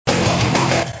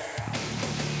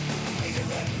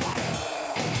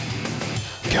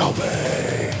Kill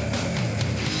me.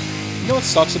 You know what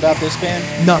sucks about this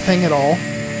band? Nothing at all.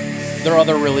 Their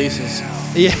other releases.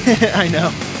 Yeah, I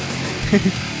know.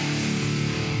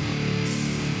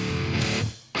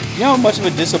 You know how much of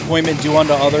a disappointment Do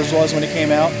Unto Others was when it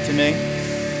came out to me?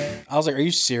 I was like, are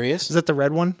you serious? Is that the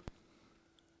red one?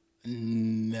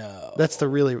 No. That's the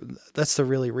really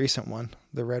recent one.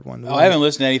 The red one. I haven't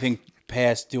listened to anything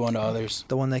past Do Unto Others.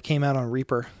 The one that came out on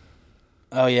Reaper.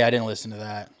 Oh, yeah, I didn't listen to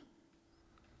that.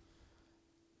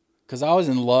 Because I was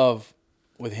in love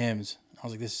with Hymns. I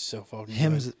was like, this is so fucking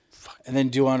Hymns. good. And then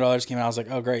Do Unto Others came out. I was like,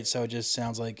 oh, great. So it just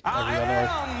sounds like every other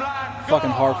fucking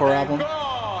hardcore album.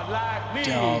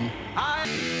 Dumb.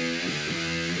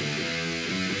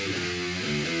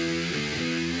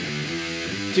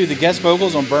 Dude, the guest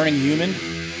vocals on Burning Human,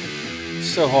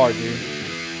 so hard, dude.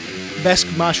 Best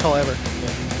mosh hall ever.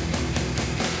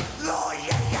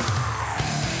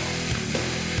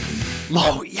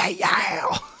 Oh,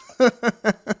 yeah.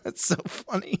 That's so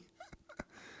funny.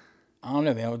 I don't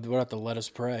know, man. We'll have to Let Us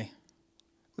Pray.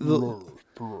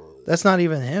 That's not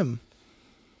even him.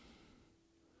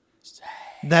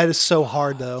 That is so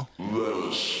hard, though. Let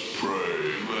us pray,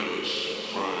 let us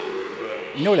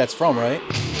pray. You know where that's from, right?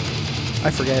 I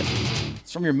forget.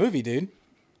 It's from your movie, dude.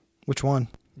 Which one?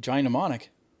 Giant Mnemonic.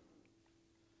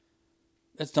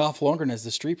 That's Dolph Lundgren as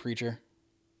the street preacher.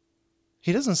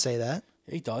 He doesn't say that.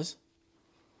 Yeah, he does.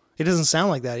 He doesn't sound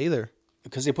like that either.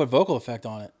 Because they put vocal effect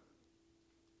on it.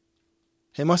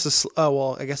 It must have... oh,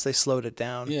 well, I guess they slowed it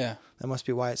down. Yeah. That must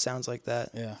be why it sounds like that.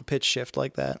 Yeah. A pitch shift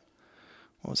like that.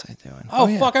 What was I doing? Oh,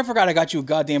 yeah. fuck, I forgot I got you a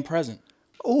goddamn present.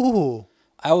 Ooh.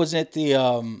 I was at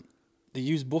the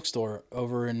used bookstore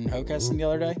over in Hocassin the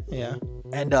other day. Yeah.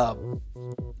 And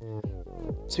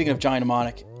speaking of Giant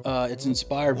Mnemonic, it's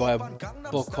inspired by a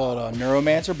book called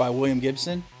Neuromancer by William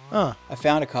Gibson. Huh. I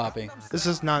found a copy. This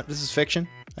is fiction?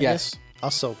 I Yes. guess?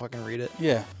 I'll still fucking read it.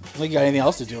 Yeah. Like you got anything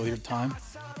else to do with your time.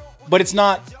 But it's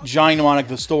not Giant Mnemonic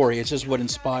the story. It's just what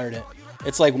inspired it.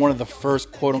 It's like one of the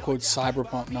first quote-unquote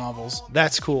cyberpunk novels.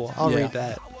 That's cool. I'll Yeah. read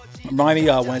that. Remind me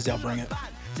Wednesday, I'll bring it.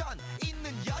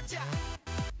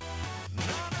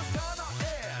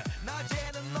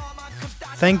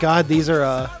 Thank God these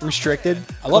are restricted.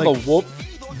 I love Like, a whoop,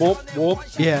 whoop, whoop.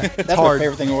 Yeah, it's That's hard. my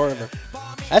favorite thing ever.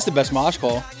 That's the best mosh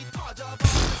call.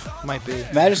 Might be.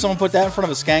 Imagine someone put that in front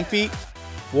of a skank beat.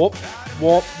 Whoop,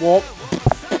 whoop, whoop.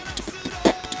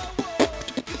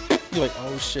 You're like,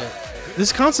 oh shit.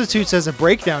 This constitutes as a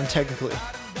breakdown, technically.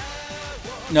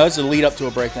 No, it's a lead up to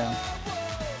a breakdown.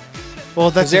 Well,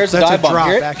 that's there's a that's dive a bomb. drop,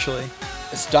 Hear it? actually.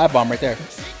 It's a dive bomb right there.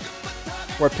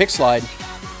 Or a pick slide.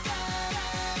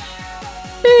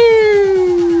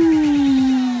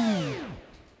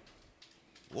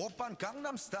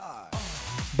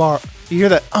 Bar. You hear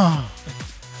that?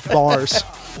 Bars.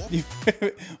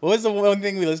 What was the one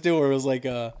thing we listened to where it was like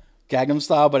Gangnam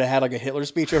Style, but it had like a Hitler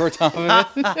speech over top of it?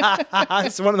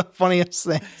 It's one of the funniest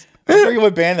things. I forget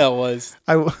what band that was.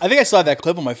 I think I saw that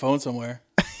clip on my phone somewhere.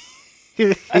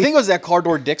 I think it was that Car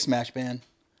Door Dick Smash band.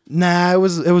 Nah, it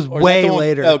was Or is that way the one-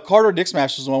 later. Oh, Car Door Dick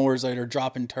Smash was the one where it's like they're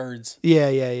dropping turds. Yeah.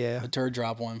 The turd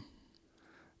drop one.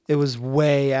 It was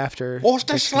way after. What's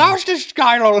the slash this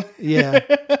guy? Yeah.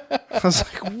 I was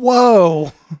like,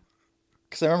 whoa.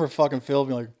 Because I remember fucking Phil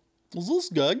being like, "Was this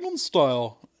Gangnam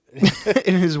Style?"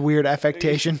 In his weird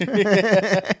affectation.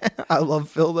 I love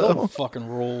Phil, though. Phil fucking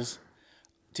rules.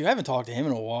 Dude, I haven't talked to him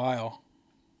in a while.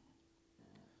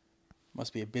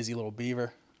 Must be a busy little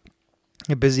beaver.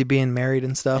 You're busy being married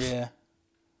and stuff. Yeah.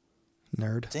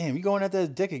 Nerd. Damn, you going at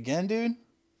that dick again, dude?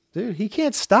 Dude, he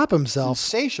can't stop himself.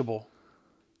 Insatiable.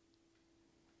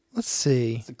 Let's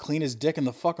see. It's the cleanest dick in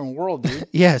the fucking world, dude.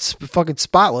 Yeah, it's fucking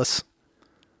spotless.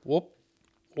 Whoop,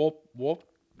 whoop, whoop.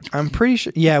 I'm pretty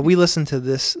sure. Yeah, we listened to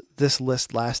this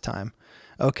list last time.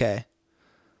 Okay.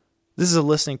 This is a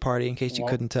listening party, in case you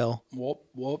couldn't tell. Whoop,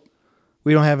 whoop.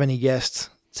 We don't have any guests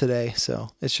today, so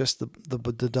it's just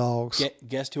the dogs.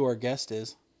 Guess who our guest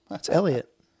is? It's Elliot.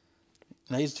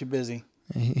 No, he's too busy.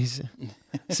 He's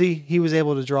see, he was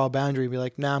able to draw a boundary and be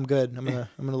like, "Nah, I'm good. I'm gonna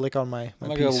lick on my I'm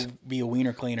gonna piece. go be a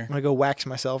wiener cleaner. I'm gonna go wax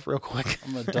myself real quick."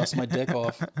 I'm gonna dust my dick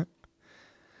off.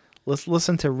 Let's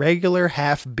listen to Regular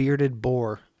Half Bearded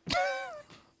Boar.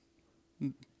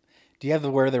 Do you have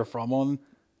the where they're from on?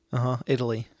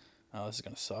 Italy. Oh, this is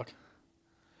gonna suck.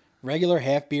 Regular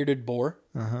half-bearded boar.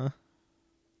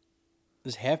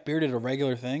 Is half-bearded a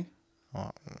regular thing?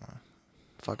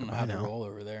 Fucking I'm I gonna have to know. roll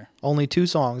over there. Only 2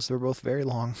 songs. They're both very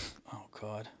long. Oh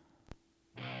God.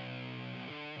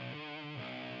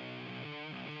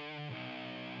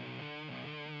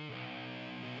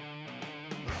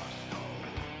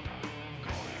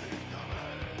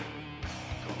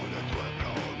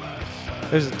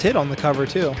 There's a tit on the cover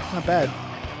too. Not bad.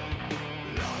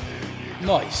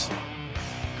 Nice.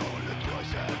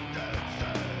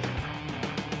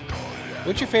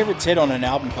 What's your favorite tit on an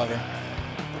album cover?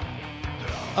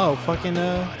 Oh, fucking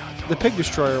the Pig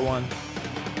Destroyer one.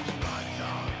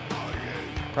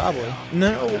 Probably.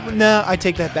 No, I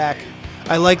take that back.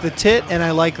 I like the tit and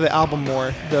I like the album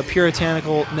more. The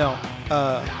Puritanical, no,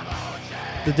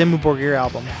 the Dimmu Borgir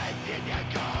album.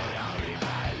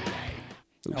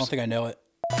 I don't think I know it.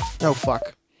 Oh,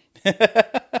 fuck.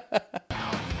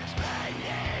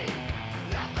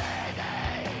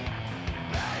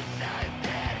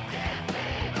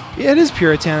 Yeah, it is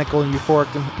puritanical and euphoric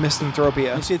misanthropia.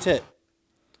 Let me see a tit.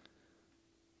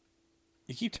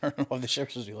 You keep turning off the show.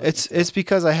 It's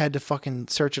because I had to fucking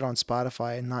search it on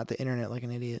Spotify and not the internet like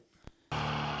an idiot.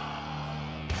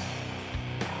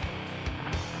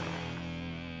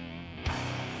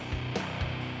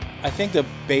 I think the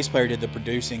bass player did the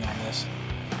producing on this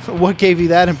What gave you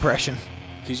that impression?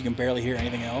 because you can barely hear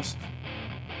anything else.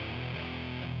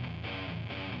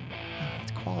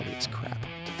 The quality is crap.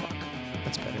 What the fuck?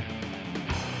 That's better.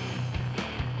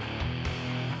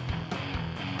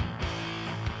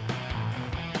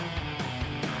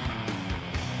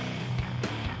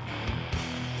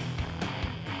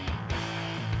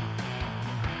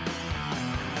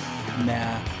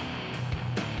 Nah.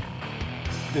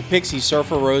 The Pixies,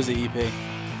 Surfer Rosa EP.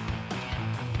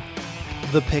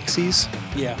 The Pixies.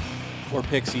 Yeah. Or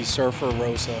Pixies, Surfer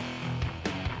Rosa.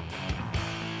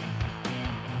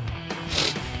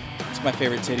 It's my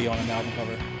favorite titty on an album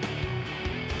cover.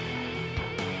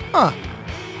 Huh.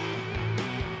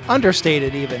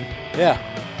 Understated even. Yeah.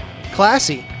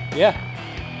 Classy. Yeah.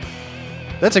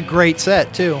 That's a great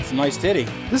set too. It's a nice titty.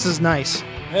 This is nice.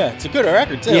 Yeah, it's a good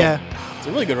record too. Yeah. It's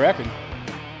a really good record.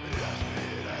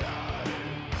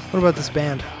 What about this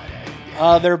band?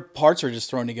 Their parts are just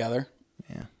thrown together.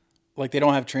 Yeah. Like they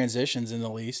don't have transitions in the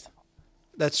least.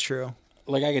 That's true.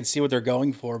 Like I can see what they're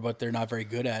going for, but they're not very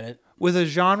good at it. With a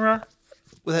genre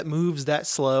that moves that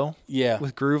slow, Yeah.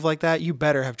 with groove like that, you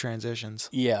better have transitions.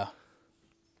 Yeah.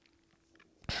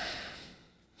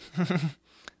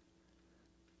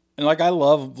 And like I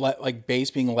love like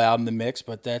bass being loud in the mix,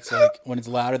 but that's like when it's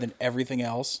louder than everything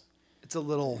else, It's a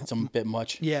little. it's a bit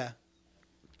much. Yeah.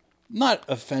 Not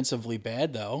offensively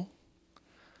bad though.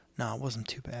 No, it wasn't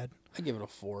too bad. I give it a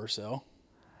 4 or so.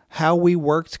 How We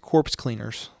Worked Corpse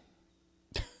Cleaners.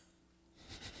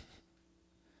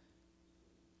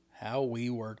 How We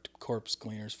Worked Corpse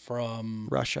Cleaners from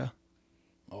Russia.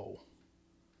 Oh.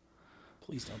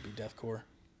 Please don't be deathcore.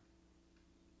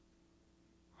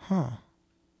 Huh.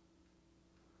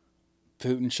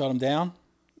 Putin shut him down?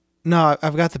 No,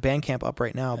 I've got the Bandcamp up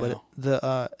right now, but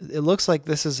Oh. it looks like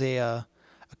this is a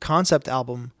concept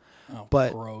album, Oh,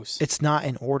 but gross. it's not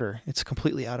in order. It's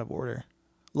completely out of order.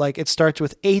 Like it starts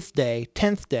with 8th day,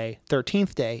 10th day,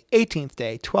 13th day, 18th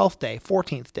day, 12th day,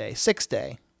 14th day, 6th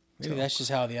day. Maybe that's just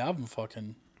how the album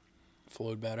fucking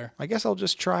flowed better. I guess I'll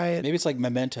just try it. Maybe it's like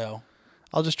Memento.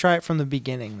 I'll just try it from the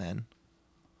beginning then.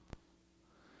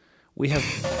 We have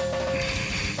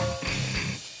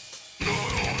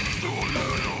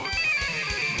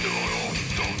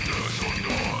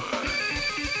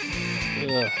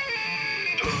Ugh.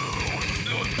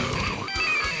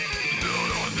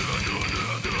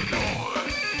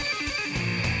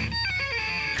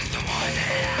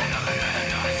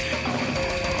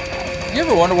 You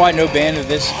ever wonder why no band of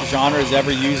this genre has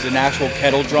ever used an actual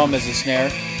kettle drum as a snare?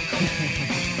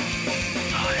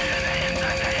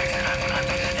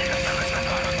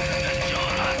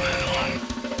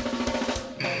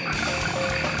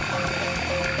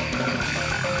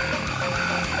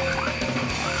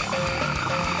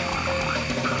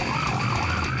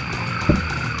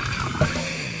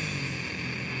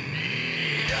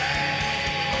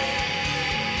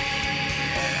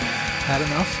 had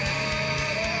enough.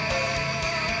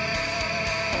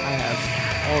 I have.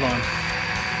 Hold on.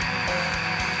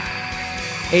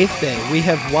 8th day, we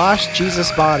have washed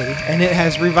Jesus' body, and it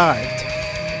has revived.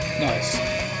 Nice.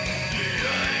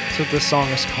 That's what this song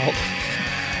is called.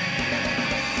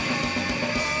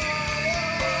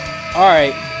 All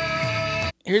right.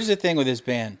 Here's the thing with this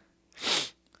band.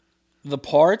 The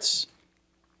parts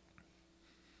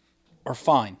are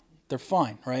fine. They're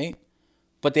fine, right?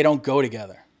 But they don't go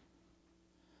together.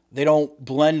 They don't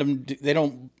blend them. They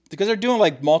don't, because they're doing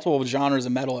like multiple genres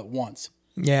of metal at once.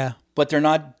 Yeah. But they're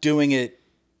not doing it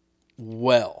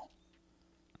well.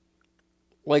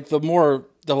 Like the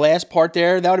last part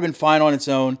there, that would have been fine on its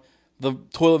own. The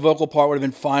toilet vocal part would have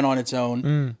been fine on its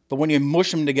own. But when you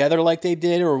mush them together like they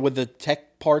did, or with the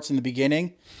tech parts in the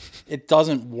beginning, it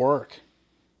doesn't work.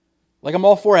 Like, I'm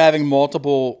all for having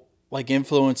multiple like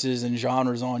influences and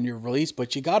genres on your release,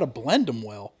 but you got to blend them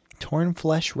well.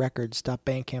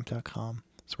 Tornfleshrecords.bandcamp.com.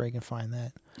 That's where you can find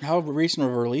that. How recent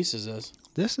of a release is this?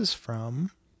 This is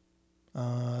from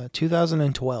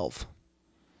 2012.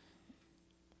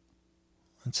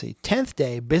 Let's see. 10th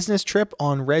day business trip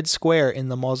on Red Square in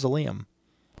the Mausoleum.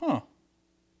 Huh.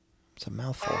 It's a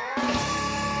mouthful.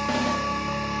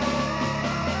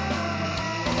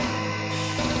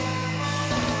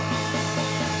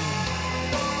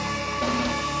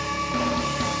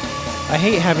 I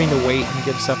hate having to wait and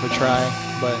give stuff a try,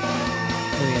 but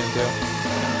what are you gonna do?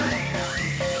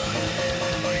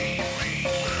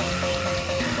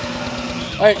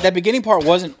 All right, that beginning part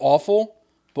wasn't awful,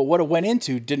 but what it went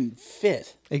into didn't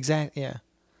fit. Exactly, yeah.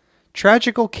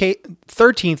 Tragical case,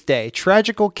 13th day,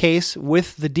 tragical case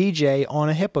with the DJ on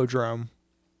a hippodrome.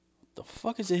 The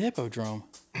fuck is a hippodrome?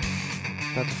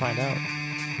 About to find out.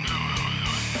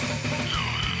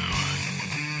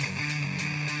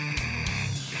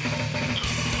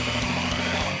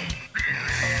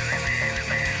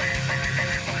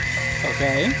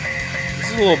 Okay,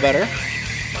 this is a little better.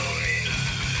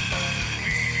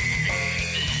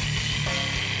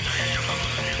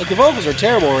 Like, the vocals are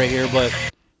terrible right here, but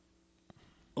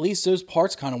at least those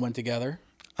parts kind of went together.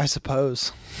 I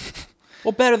suppose.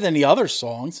 Well, better than the other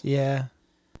songs. Yeah.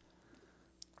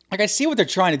 Like, I see what they're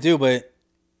trying to do, but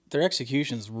their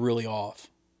execution's really off.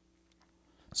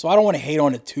 So I don't want to hate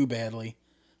on it too badly.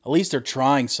 At least they're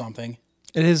trying something.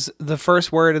 It is the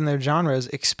first word in their genre is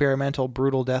experimental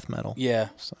brutal death metal. Yeah.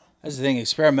 That's the thing.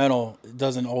 Experimental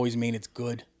doesn't always mean it's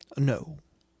good. No.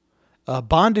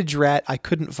 Bondage Rat I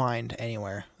couldn't find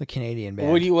anywhere. The Canadian band.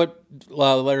 What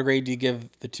letter grade do you give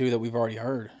the two that we've already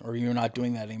heard? Or you're not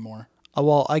doing that anymore?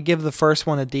 Well, I give the first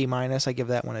one a D-. I give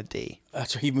that one a D.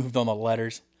 That's where you moved on the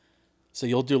letters. So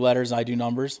you'll do letters and I do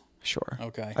numbers? Sure.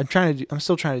 Okay. I'm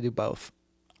still trying to do both.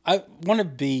 I want to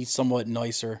be somewhat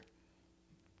nicer.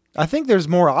 I think there's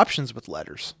more options with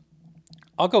letters.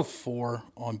 I'll go 4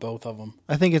 on both of them.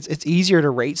 I think it's easier to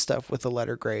rate stuff with the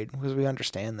letter grade because we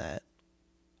understand that.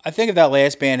 I think if that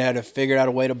last band had figured out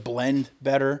a way to blend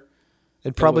better,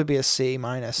 It'd probably be a C-.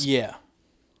 Yeah.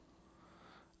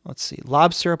 Let's see.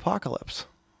 Lobster Apocalypse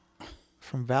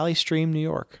from Valley Stream, New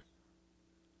York.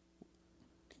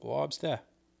 Lobster.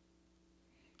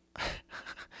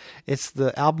 It's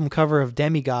the album cover of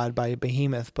Demigod by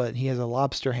Behemoth, but he has a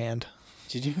lobster hand.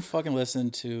 Did you fucking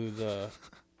listen to the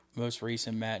most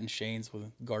recent Matt and Shane's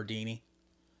with Gardini?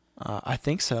 I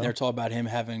think so. They're talking about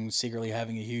him secretly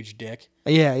having a huge dick.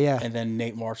 Yeah. And then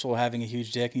Nate Marshall having a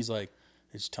huge dick. He's like,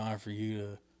 it's time for you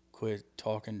to quit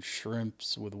talking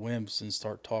shrimps with wimps and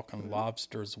start talking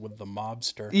lobsters with the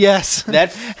mobster. Yes.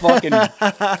 That fucking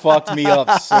fucked me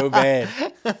up so bad.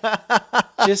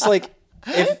 Just like,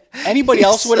 if anybody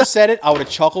else would have said it, I would have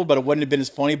chuckled, but it wouldn't have been as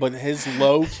funny. But his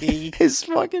low key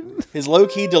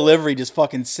delivery just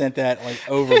fucking sent that like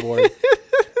overboard.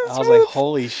 I was like,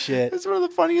 holy shit. It's one of the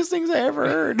funniest things I ever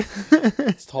heard.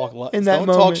 Let's talk don't talk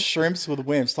moment. shrimps with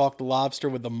wimps. Talk lobster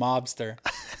with the mobster.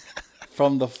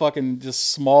 From the fucking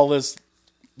just smallest,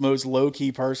 most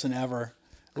low-key person ever.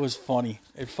 It was funny.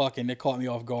 It caught me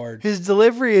off guard. His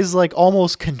delivery is like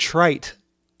almost contrite.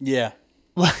 Yeah.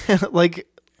 like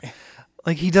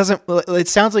he doesn't, it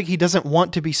sounds like he doesn't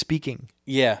want to be speaking.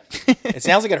 Yeah. It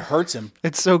sounds like it hurts him.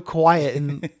 It's so quiet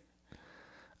and,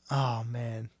 oh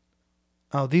man.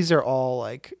 Oh, these are all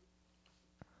like.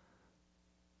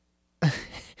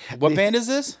 What band is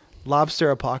this?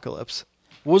 Lobster Apocalypse.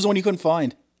 What was the one you couldn't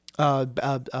find?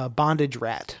 Bondage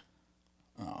Rat.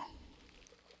 Oh.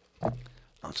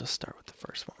 I'll just start with the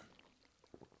first one.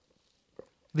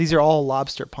 These are all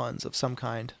lobster puns of some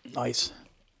kind. Nice.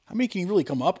 How many can you really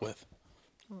come up with?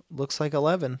 Looks like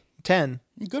 11. 10.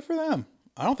 Good for them.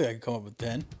 I don't think I could come up with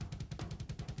 10.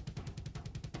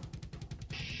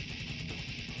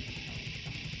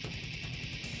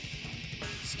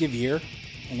 Let's give year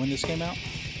and when this came out.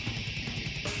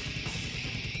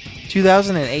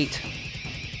 2008.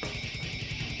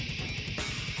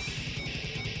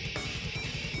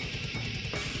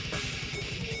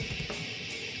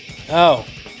 Oh,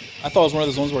 I thought it was one of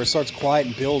those ones where it starts quiet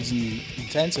and builds in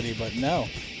intensity, but no.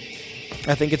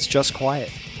 I think it's just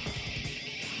quiet.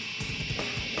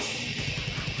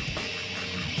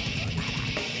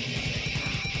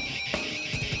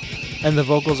 And the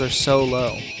vocals are so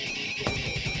low.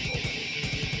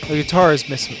 The guitar is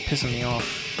pissing me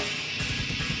off.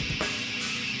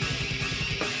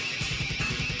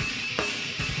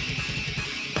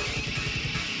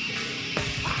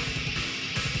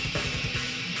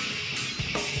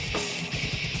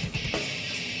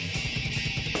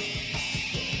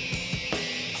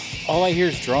 All I hear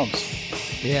is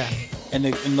drums. Yeah. in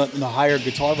the higher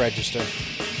guitar register.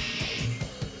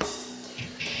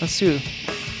 Let's do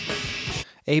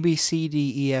A, B, C,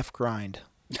 D, E, F grind.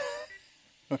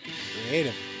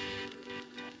 Creative.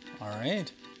 All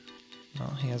right.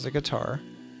 Well, he has a guitar.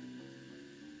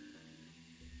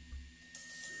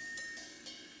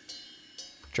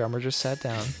 Drummer just sat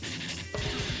down.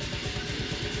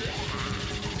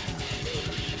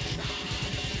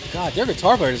 God, their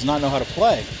guitar player does not know how to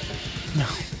play. No.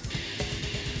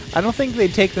 I don't think they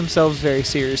take themselves very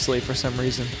seriously for some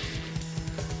reason.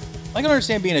 I can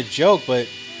understand being a joke, but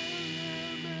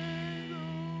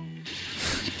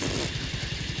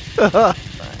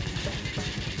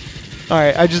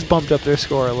Alright, I just bumped up their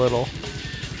score a little.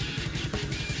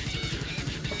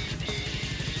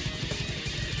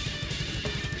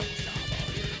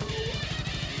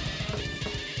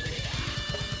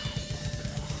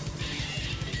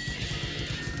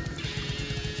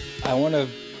 I want to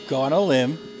go on a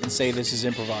limb and say this is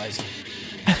improvised.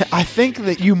 I think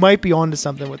that you might be onto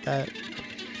something with that.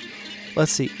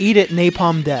 Let's see. Eat It,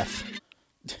 Napalm Death.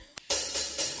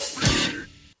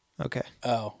 Okay,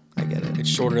 Oh, I get it. it's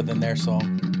shorter than their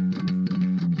song.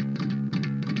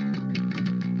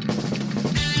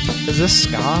 Is this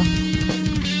ska?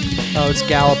 Oh, it's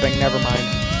galloping. Never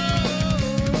mind.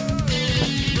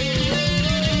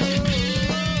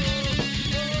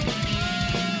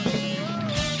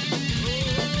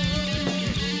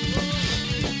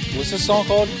 What's this song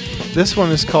called? This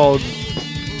one is called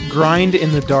Grind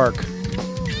in the Dark. Ugh.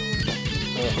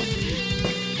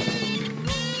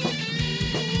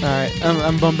 Alright,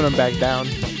 I'm bumping them back down.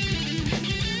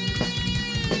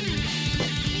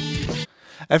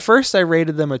 At first, I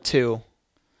rated them a 2.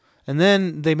 And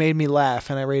then they made me laugh,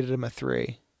 and I rated them a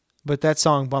 3. But that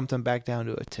song bumped them back down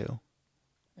to a 2.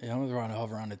 Yeah, I'm going to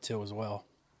hover around a 2 as well.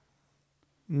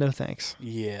 No thanks.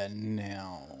 Yeah,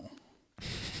 no.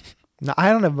 No,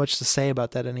 I don't have much to say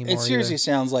about that anymore. It seriously either.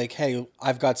 sounds like, hey,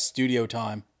 I've got studio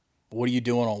time. What are you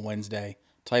doing on Wednesday?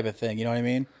 Type of thing. You know what I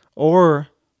mean? Or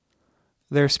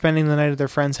they're spending the night at their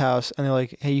friend's house, and they're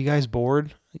like, "Hey, you guys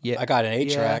bored? Yeah, I got an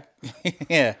 8-track.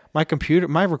 Yeah.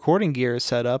 my recording gear is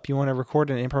set up. You want to record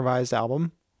an improvised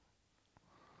album?"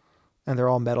 And they're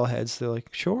all metalheads. They're like,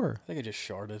 "Sure." I think I just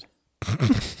sharded.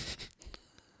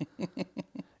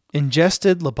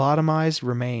 Ingested lobotomized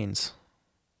remains.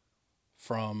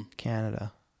 From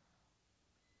Canada.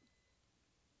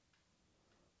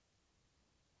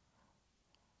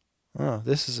 Oh,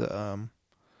 this is the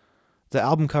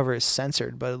album cover is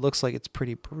censored, but it looks like it's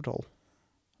pretty brutal.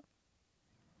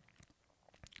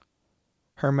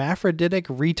 Hermaphroditic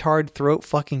retard throat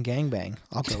fucking gangbang.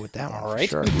 I'll go with that one. All right.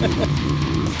 For sure.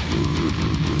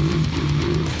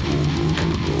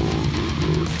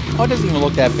 Oh, it doesn't even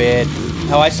look that bad.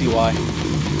 Oh, I see why.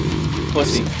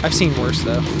 Pussy. I've seen worse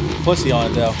though. Pussy on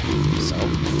it, though. So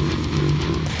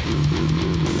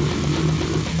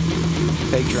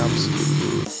fake drums.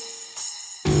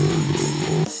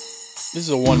 This is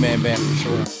a one-man band for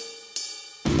sure.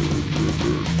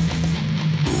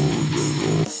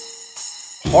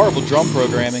 Horrible drum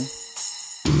programming.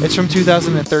 It's from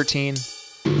 2013.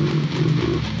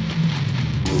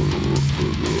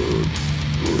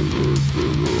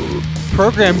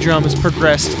 Program drum has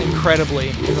progressed incredibly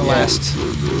in the last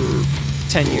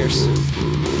 10 years.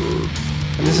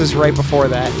 And this is right before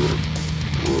that.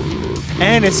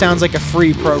 And it sounds like a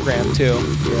free program, too.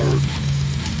 Yeah.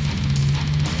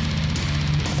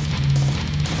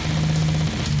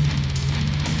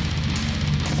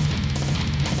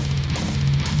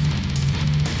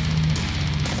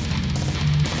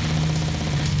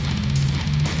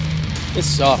 This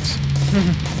sucks.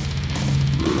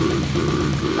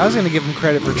 I was going to give him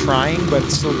credit for trying, but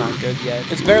it's still not good yet.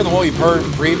 It's better than what we've heard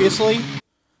previously,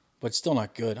 but still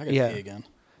not good. I gotta Yeah. pee again.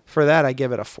 For that, I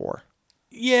give it a 4.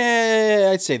 Yeah,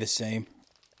 I'd say the same.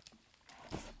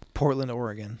 Portland,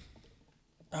 Oregon.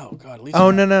 Oh God, at least.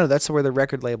 Oh, no, that's where the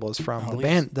record label is from. Oh, The at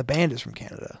band, least- the band is from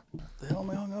Canada. What the hell am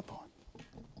I hung up on?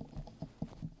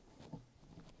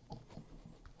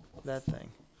 That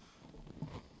thing.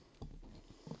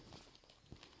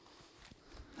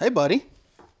 Hey, buddy.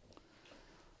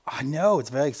 I know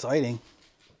it's very exciting.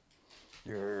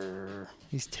 Grr.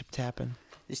 He's tip-tapping.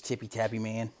 This tippy tappy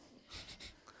man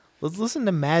Let's listen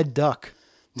to Mad Duck,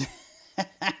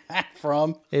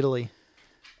 from. Italy.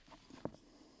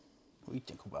 What do you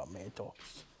think about Mad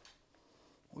Dogs?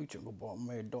 What do you think about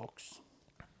Mad Dogs?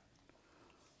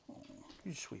 Oh,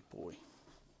 he's a sweet boy.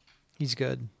 He's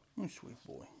good. He's a sweet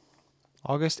boy.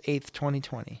 August 8th,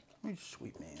 2020. He's a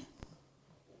sweet man.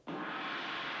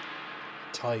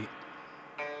 Tight.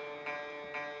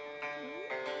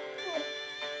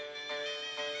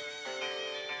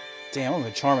 Damn, I'm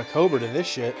gonna charm a cobra to this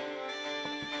shit.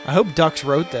 I hope Dux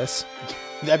wrote this.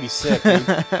 That'd be sick, dude.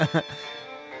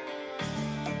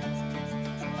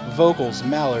 Vocals,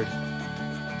 Mallard.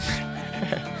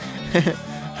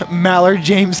 Mallard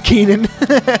James Keenan.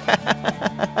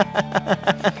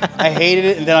 I hated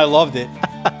it and then I loved it.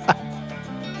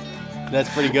 That's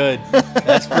pretty good.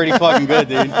 That's pretty fucking good,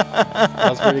 dude.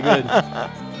 That's pretty good.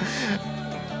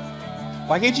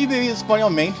 Why can't you be this funny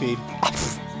on main feed?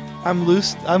 I'm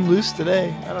loose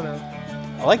today. I don't know.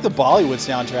 I like the Bollywood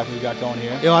soundtrack we got going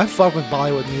here. Yo, I fuck with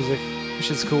Bollywood music. This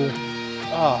shit's cool.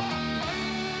 Oh.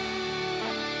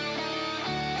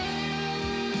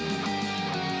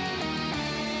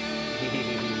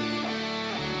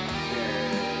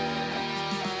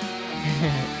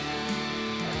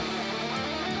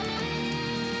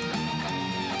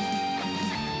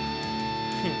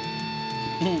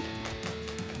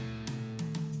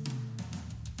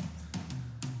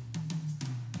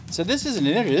 So this isn't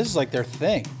an interview, this is like their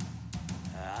thing.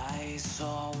 I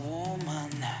saw a woman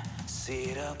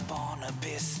sit up on a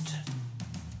beast.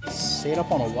 Say it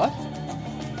up on a what?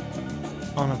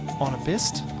 On a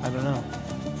bist? I don't know.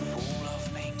 Full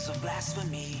of names of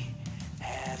blasphemy,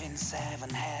 having 7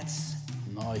 heads.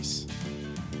 Nice.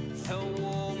 The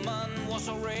woman was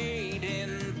arrayed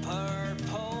in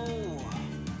purple.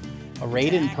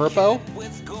 Arrayed in purple?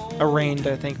 With gold Arraigned,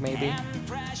 I think, maybe. and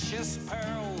precious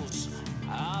pearls.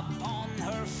 Upon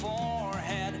her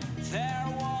forehead there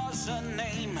was a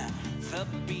name. The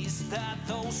beast that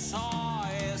thou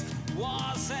sawest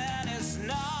was and is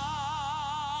not.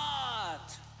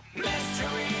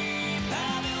 Mystery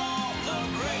Babylon the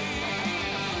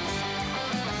Great.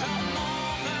 The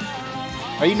mother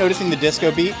of Are you noticing the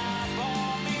disco beat?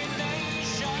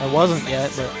 I wasn't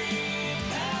yet, but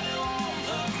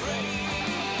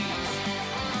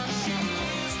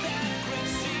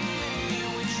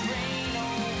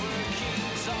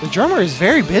the drummer is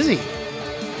very busy.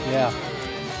 Yeah.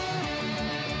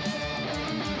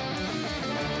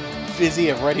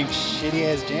 Busy at writing shitty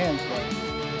ass jams, but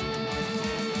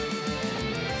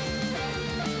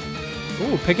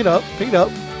Ooh, pick it up.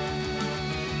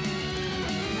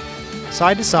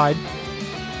 Side to side.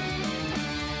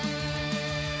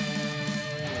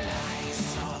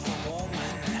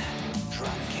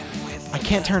 I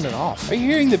can't turn it off. are you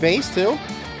hearing the bass too?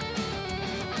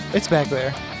 It's back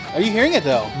there. Are you hearing it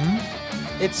though?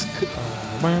 It's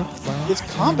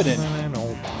competent.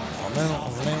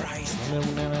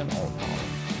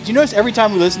 Do you notice every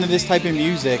time we listen to this type of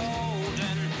music,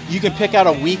 you can pick out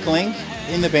a weak link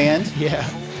in the band? Yeah.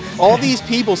 All these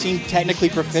people seem technically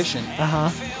proficient. Uh-huh.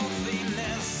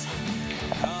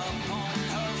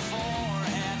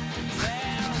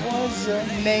 What's her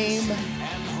name?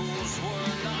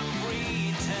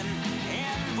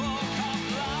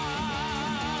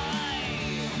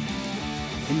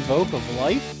 Invoke of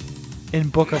Life? In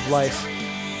Book of Life.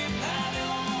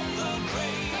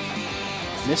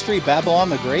 Mystery Babylon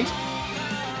the Great?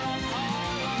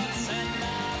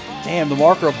 Damn, the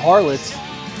marker of harlots.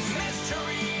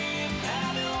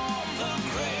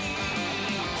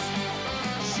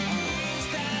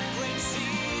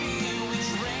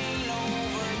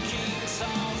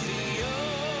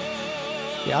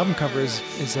 The album cover is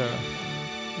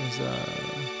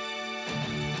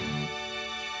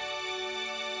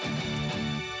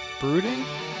brooding,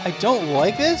 I don't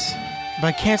like this. but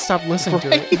I can't stop listening to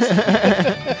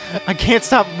it. I can't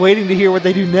stop waiting to hear what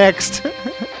they do next.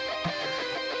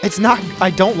 It's not.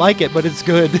 I don't like it, but it's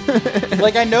good.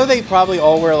 Like, I know they probably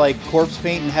all wear, like, corpse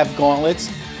paint and have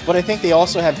gauntlets, but I think they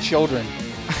also have children.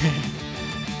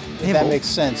 If that makes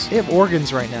sense. They have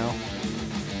organs right now.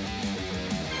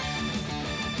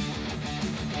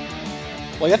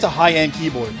 Like, that's a high-end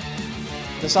keyboard.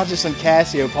 That's not just some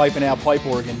Casio piping out pipe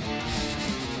organ.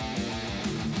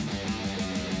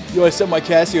 Yo, I sent my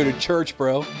Casio to church,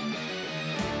 bro.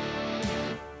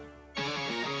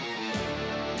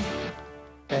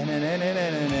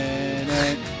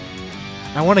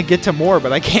 I want to get to more,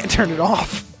 but I can't turn it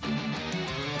off.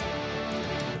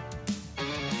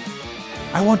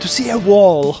 I want to see a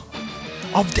wall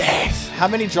of death. How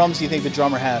many drums do you think the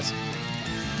drummer has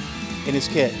in his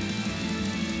kit?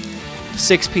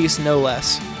 6-piece, no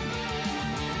less.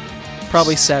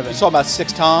 Probably 7. You're talking about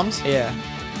 6 toms? Yeah.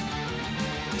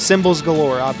 Cymbals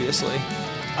galore, obviously.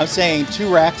 I'm saying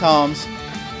 2 rack toms,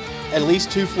 at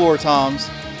least 2 floor toms.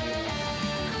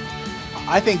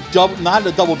 I think not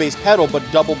a double bass pedal, but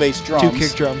double bass drums. 2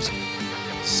 kick drums.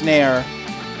 Snare.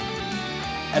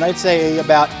 And I'd say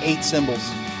about 8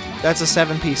 cymbals. That's a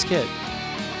 7-piece kit.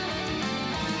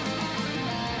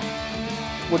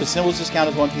 Would the cymbals just count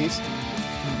as one piece?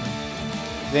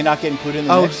 They not get included in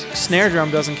the Oh, mix? snare drum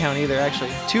doesn't count either,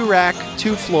 actually. 2 rack,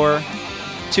 2 floor,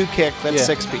 2 kick, that's Yeah.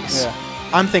 6 piece. Yeah.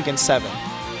 I'm thinking 7.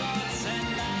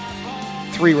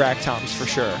 3 rack toms for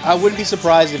sure. I wouldn't be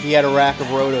surprised if he had a rack of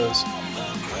rotos.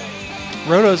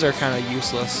 Rotos are kind of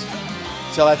useless.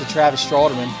 Tell that to Travis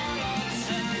Strawderman.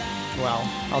 Well,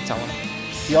 I'll tell him.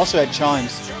 He also had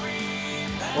chimes.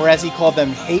 Or as he called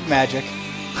them, hate magic.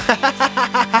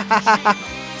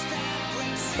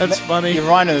 That's funny. You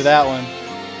remind me of that one.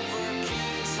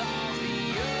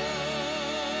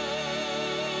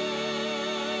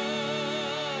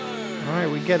 All right,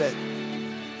 we get it.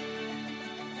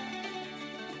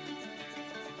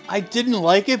 I didn't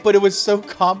like it, but it was so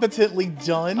competently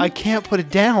done. I can't put it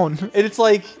down. and it's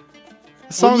like,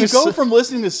 The song when you is go so, from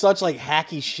listening to such like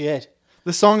hacky shit,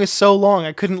 the song is so long,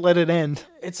 I couldn't let it end.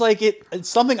 it's like it's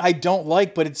something I don't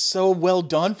like, but it's so well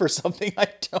done for something I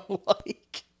don't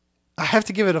like. I have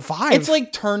to give it a 5. It's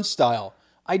like Turnstile.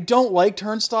 I don't like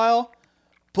Turnstile,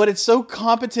 but it's so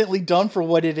competently done for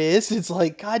what it is. It's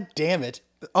like, God damn it.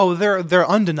 oh, they're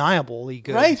undeniably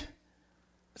good. Right?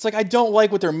 It's like I don't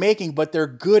like what they're making, but they're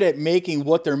good at making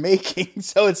what they're making.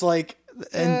 So it's like,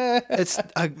 And it's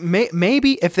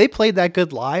maybe if they played that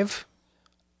good live,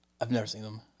 I've never seen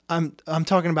them. I'm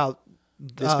talking about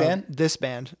This band? This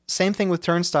band. Same thing with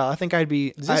Turnstile. I think I'd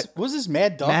be Was this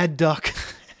Mad Duck? Mad Duck.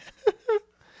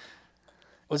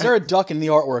 Was there a duck in the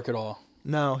artwork at all?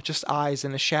 No, just eyes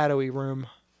in a shadowy room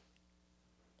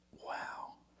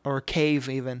Wow. or a cave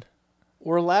even.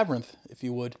 Or a labyrinth, if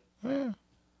you would. How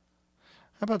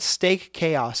about Steak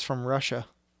Chaos from Russia?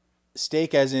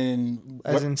 Steak as in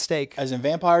Steak, as in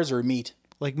vampires or meat?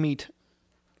 like meat.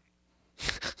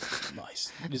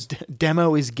 Nice. Just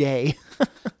Demo is gay.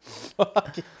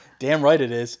 damn right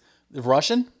it is. The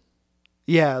Russian?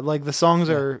 Yeah, like the songs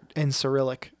are in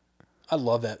Cyrillic. I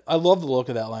love that. I love the look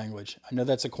of that language. I know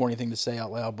that's a corny thing to say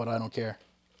out loud, but I don't care.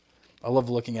 I love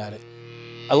looking at it.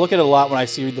 I look at it a lot when I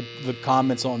see the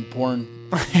comments on porn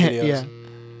videos. Yeah.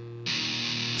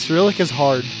 Cyrillic is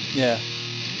hard. Yeah.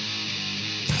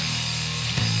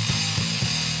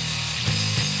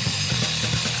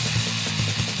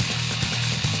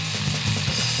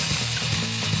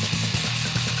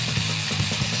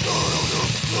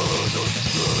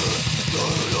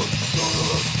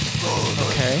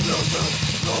 Okay.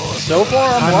 So far,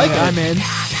 I'm liking I'm it. in.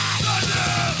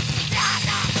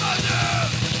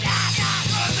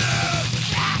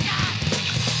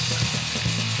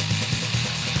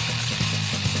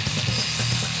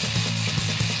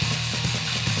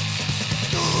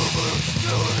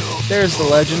 There's the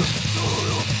legend.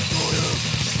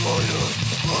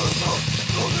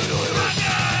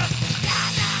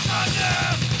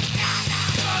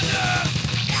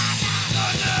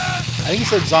 I think he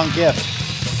said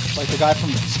Zangief, like the guy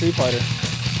from Street Fighter.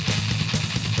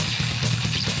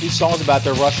 These songs about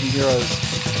their Russian heroes.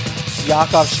 It's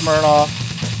Yakov Smirnov,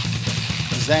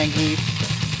 Zangief.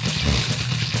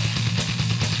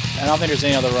 I don't think there's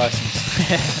any other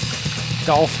Russians.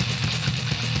 Dolph.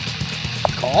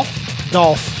 Golf?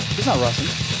 Dolph. He's not Russian.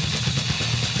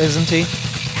 Isn't he?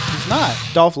 He's not.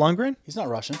 Dolph Lundgren? He's not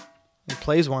Russian. He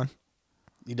plays one.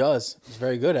 He does. He's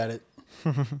very good at it.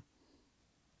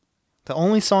 The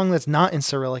only song that's not in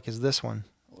Cyrillic is this one.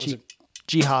 Was it?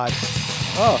 Jihad.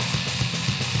 Oh.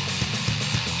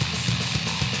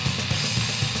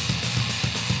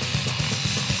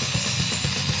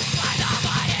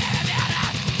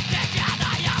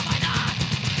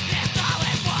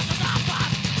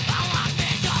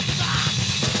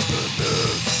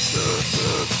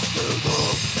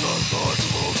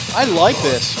 I like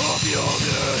this.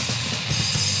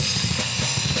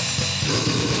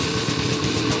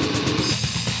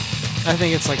 I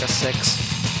think it's like a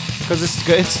 6. Because it's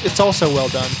good. It's also well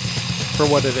done for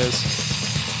what it is.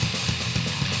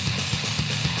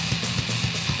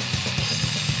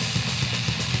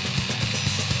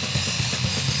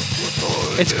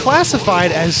 It's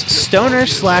classified as stoner /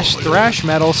 thrash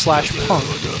metal / punk.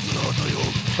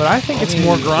 But I think it's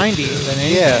more grindy than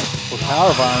anything. Yeah, with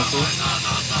power violence.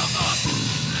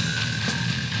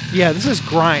 Yeah, this is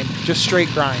grind. Just straight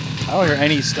grind. I don't hear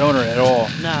any stoner at all.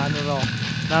 Nah, not at all.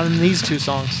 Not in these two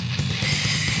songs.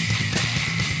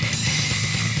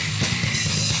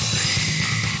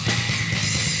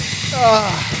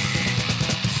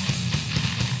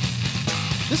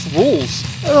 This rules.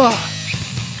 Ugh.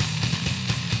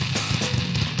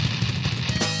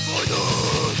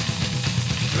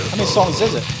 How many songs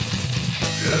is it?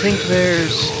 I think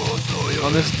there's,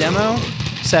 on this demo,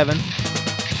 7.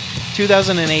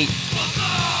 2008.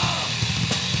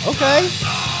 Okay.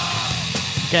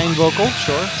 Gang vocal,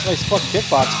 sure. Nice fucking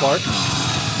kickbox part.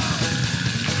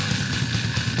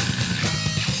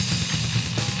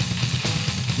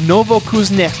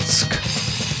 Novokuznetsk,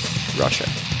 Russia.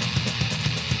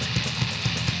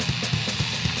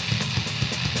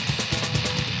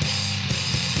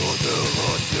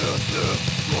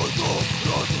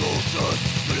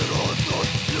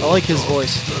 I like his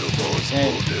voice.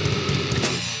 Same.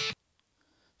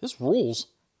 This rules.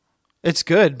 It's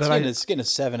good, but It's getting a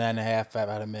 7.5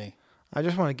 out of me. I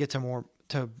just want to get to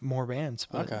more bands.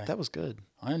 But Okay. that was good.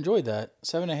 I enjoyed that.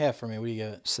 7.5 for me. What do you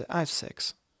get? I have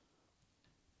 6.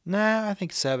 Nah, I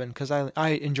think 7 because I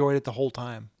enjoyed it the whole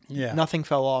time. Yeah. Nothing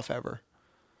fell off ever.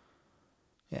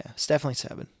 Yeah, it's definitely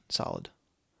 7. Solid.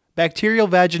 Bacterial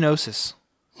vaginosis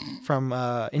from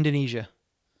Indonesia.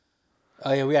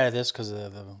 Oh yeah, we added this because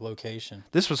of the location.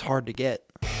 This was hard to get.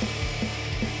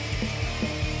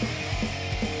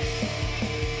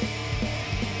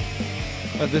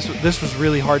 But this was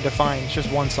really hard to find. It's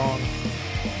just one song.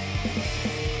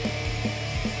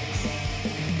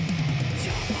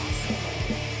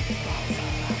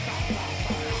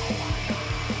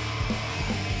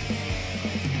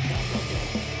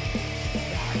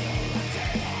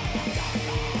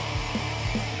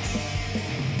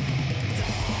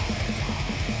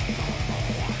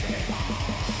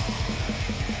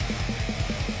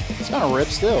 It's kind of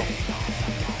ripped still.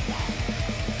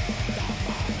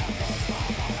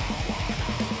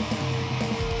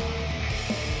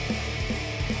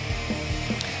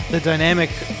 The dynamic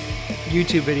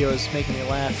YouTube video is making me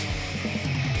laugh.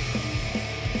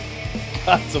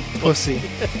 God's a Pussy.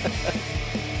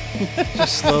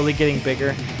 Just slowly getting bigger.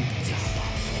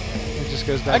 It just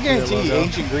goes back I to their guarantee you, logo.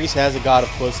 ancient Greece has a god of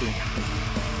pussy.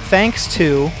 Thanks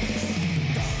to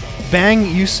Bang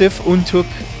Yusuf Untuk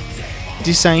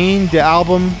designing the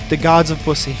album The Gods of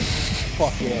Pussy.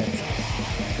 Fuck yeah.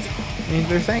 I mean,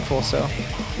 they're thankful, so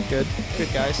good.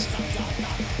 Good guys.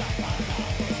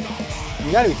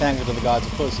 You gotta be thankful to the gods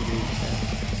of pussy, dude.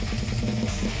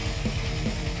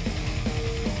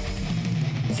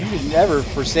 You should never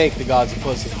forsake the gods of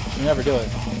pussy. You never do it.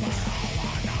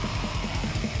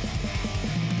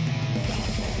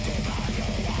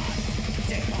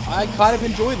 I kind of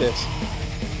enjoy this.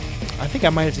 I think I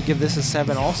might have to give this a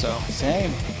 7 also.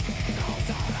 Same.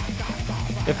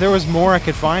 If there was more I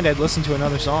could find, I'd listen to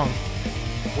another song.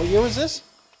 What year was this?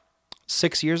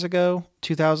 6 years ago,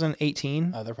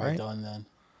 2018. Oh, they're probably right? done then.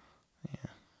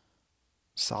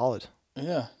 Solid.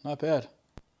 Yeah, not bad.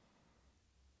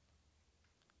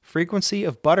 Frequency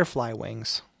of butterfly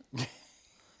wings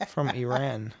from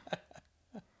Iran.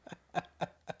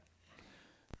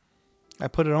 I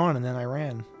put it on and then I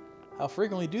ran. How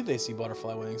frequently do they see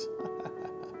butterfly wings?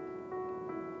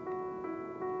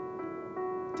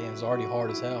 Damn, it's already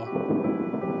hard as hell.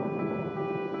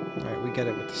 All right, we get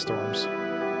it with the storms.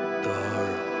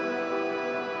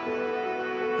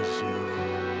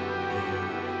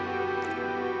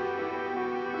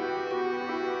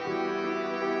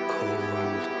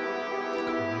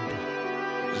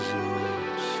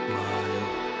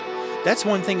 That's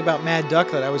one thing about Mad Duck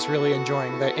that I was really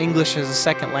enjoying. That English as a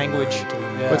second language,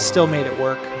 but still made it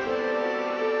work.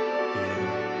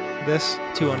 This,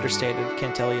 too understated.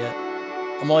 Can't tell yet.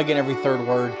 I'm only getting every third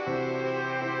word.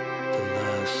 The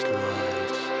last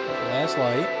light The last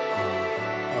light of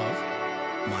of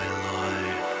my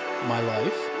life. my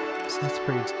life. So that's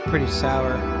pretty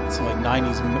sour. It's some like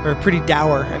 90s. Or pretty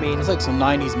dour, I mean. It's like some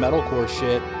 90s metalcore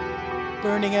shit.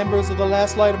 Burning embers of the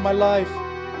last light of my life.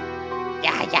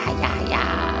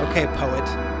 Okay, poet.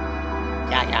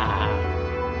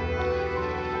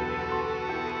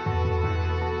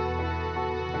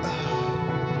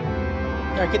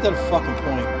 Yeah, get to the fucking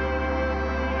point.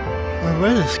 I'm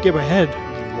ready to skip ahead.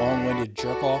 You long-winded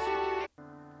jerk off.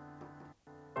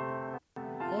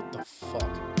 What the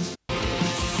fuck?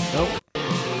 Nope.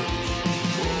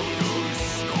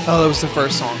 Oh, that was the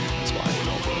first song. That's why.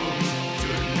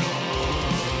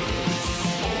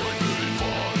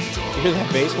 You hear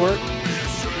that bass work?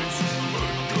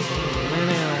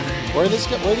 Where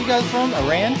are you guys from?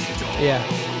 Iran? Yeah.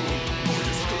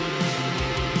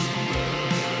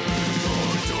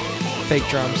 Fake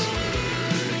drums.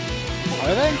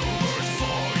 Are they?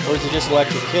 Or is it just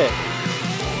electric kit?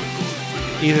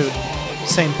 Either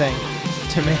same thing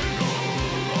to me.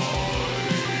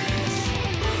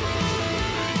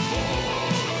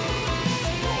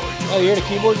 Oh, you hear the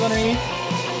keyboards underneath?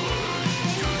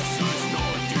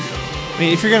 I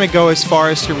mean, if you're gonna go as far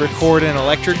as to record an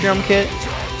electric drum kit,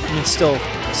 I mean, still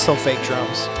fake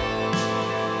drums.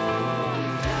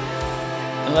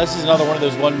 Unless it's another one of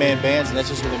those one-man bands and that's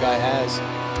just what the guy has.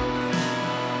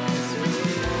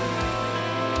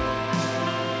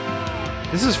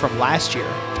 This is from last year.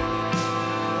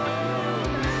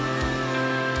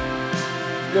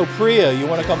 Yo, Priya, you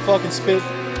want to come fucking spit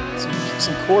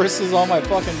some choruses on my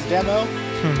fucking demo.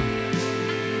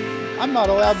 I'm not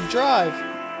allowed to drive.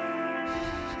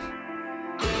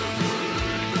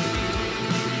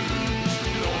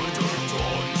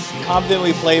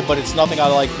 Confidently played, but it's nothing I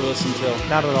like to listen to.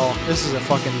 Not at all. This is a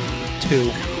fucking 2.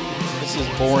 This is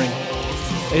boring.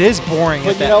 It is boring.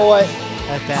 But you know what?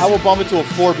 At that. I will bump it to a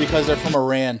 4 because they're from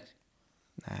Iran.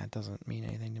 Nah, it doesn't mean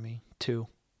anything to me. 2.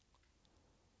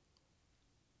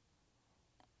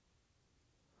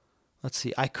 Let's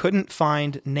see. I couldn't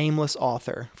find Nameless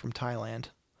Author from Thailand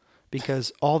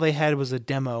because all they had was a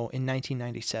demo in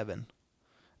 1997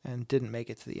 and didn't make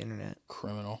it to the internet.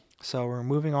 Criminal. So we're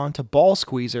moving on to Ball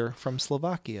Squeezer from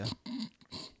Slovakia.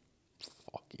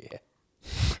 Fuck yeah.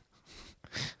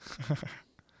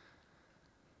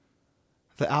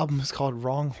 The album is called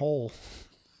Wrong Hole.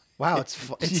 Wow, You're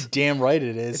it's damn right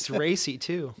it is. it's racy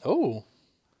too. Oh.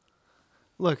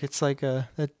 Look, it's like that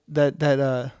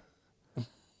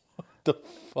The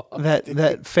fuck?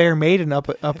 that fair maiden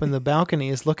up in the balcony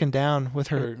is looking down with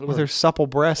her supple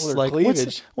breasts, her like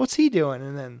cleavage. what's he doing?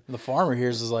 And then The farmer here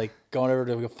is like going over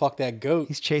to go fuck that goat.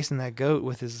 he's chasing that goat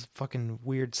with his fucking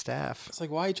weird staff. It's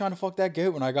like, why are you trying to fuck that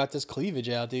goat when I got this cleavage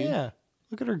out, dude? Yeah,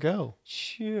 look at her go.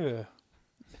 Sure.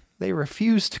 They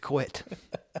refuse to quit.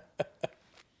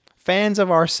 Fans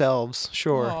of ourselves,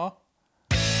 sure. Aw.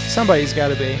 Somebody's got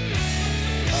to be.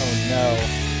 Oh no.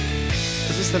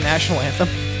 Is this the national anthem?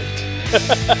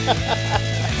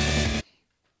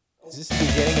 Is this the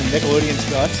beginning of Nickelodeon's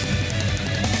Guts?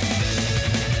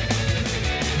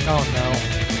 Oh no.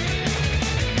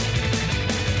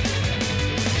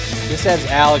 This has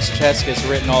Alex Cheskis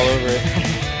written all over it.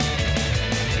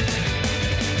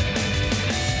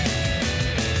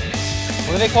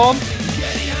 What are they called?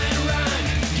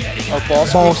 Oh,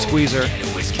 Ball Squeezer.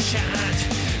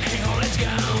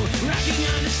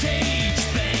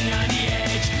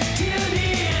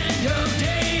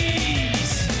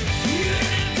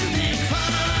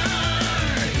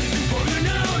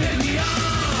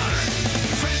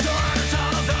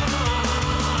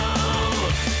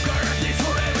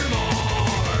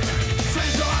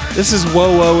 This is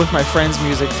Whoa Whoa with my friends'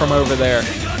 music from over there.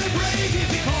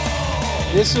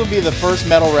 This will be the first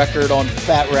metal record on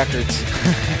Fat Records.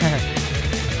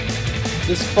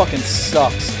 This fucking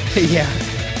sucks. Yeah.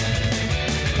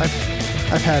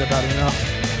 I've had about enough.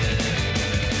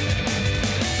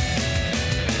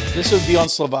 This would be on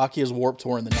Slovakia's Warped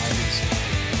Tour in the 90s.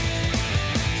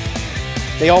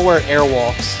 They all wear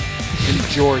airwalks and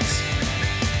jorts.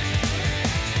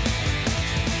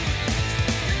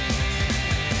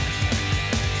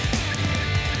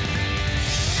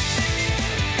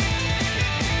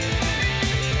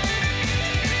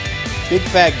 Big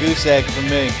fat goose egg for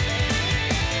me.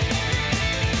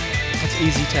 That's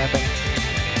easy tapping.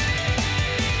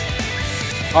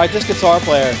 Alright, this guitar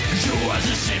player.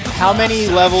 How many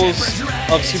levels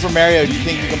of Super Mario do you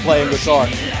think you can play in guitar?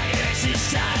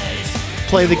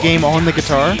 Play the game on the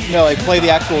guitar? No, like play the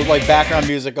actual like background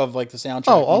music of like the soundtrack.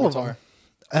 Oh, on all of guitar.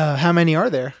 them. How many are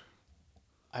there?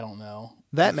 I don't know.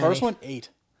 That the many? first one, 8.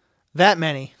 That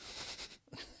many.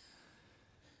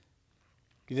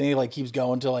 Do you think he like keeps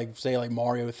going to like say like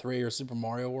Mario 3 or Super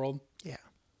Mario World? Yeah.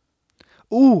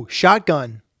 Ooh,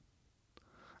 Shotgun.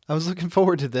 I was looking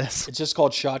forward to this. It's just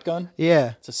called Shotgun.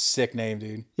 Yeah. It's a sick name,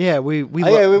 dude. Yeah, we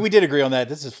Yeah, we did agree on that.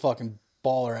 This is a fucking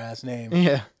baller ass name.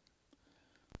 Yeah.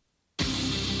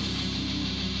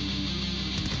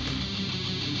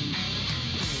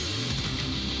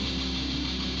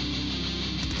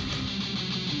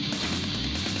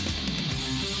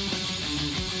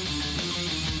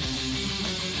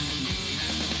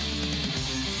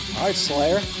 All right,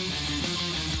 Slayer.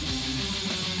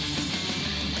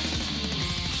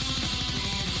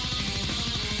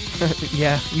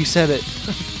 Yeah, you said it.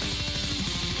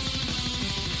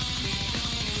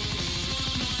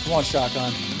 Come on,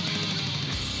 Shotgun.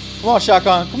 Come on,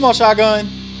 Shotgun. Come on, Shotgun.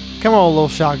 Come on, little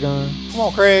Shotgun. Come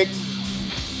on, Craig.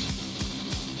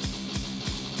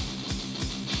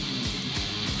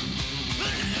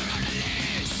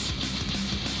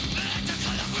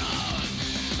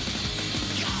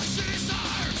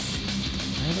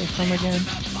 Where are they from again?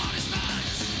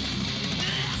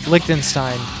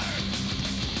 Liechtenstein.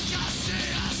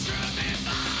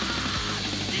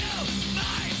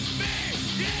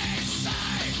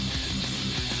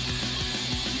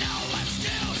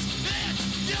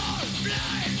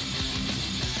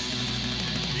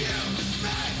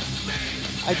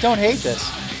 I don't hate this.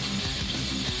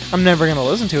 I'm never gonna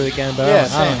listen to it again, but Yeah,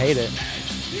 I don't same. hate it.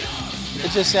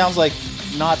 It just sounds like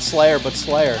not Slayer, but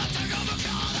Slayer.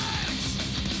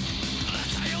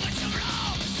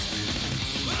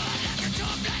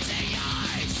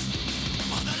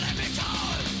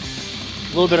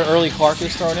 little bit of early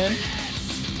Carcass thrown in.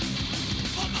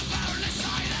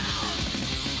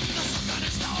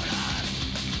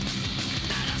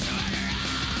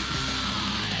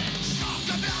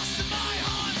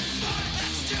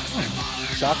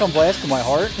 Shotgun blast to my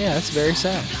heart. Yeah, that's very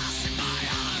sad.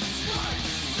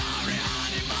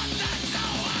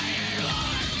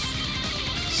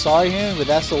 Sorry, him, but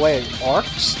that's the way it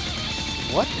arcs.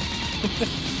 What?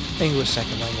 English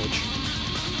second language.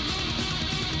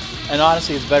 And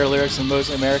honestly, it's better lyrics than most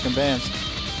American bands.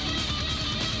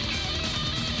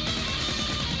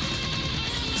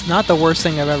 It's not the worst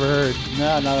thing I've ever heard.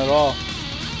 No, not at all.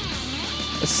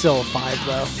 It's still a 5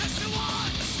 though.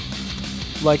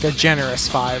 Like a generous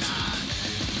 5.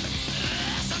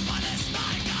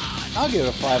 I'll give it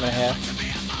a 5.5.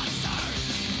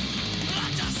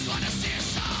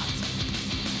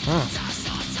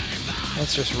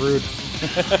 That's just rude.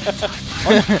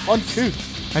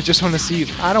 Uncouth. I just want to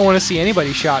see. I don't want to see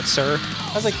anybody shot, sir.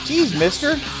 I was like, geez,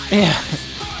 mister. Yeah.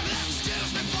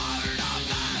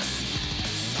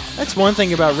 That's one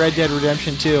thing about Red Dead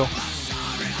Redemption 2.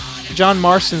 John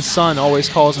Marston's son always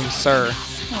calls him sir,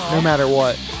 no matter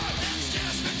what.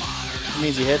 It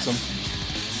means he hits him.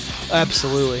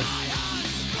 Absolutely.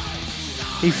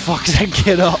 He fucks that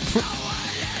kid up.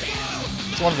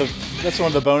 That's one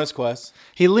of the bonus quests.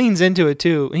 He leans into it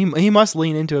too. He must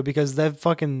lean into it because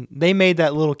they made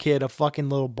that little kid a fucking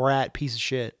little brat piece of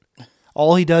shit.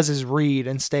 All he does is read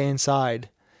and stay inside,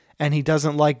 and he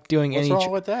doesn't like doing What's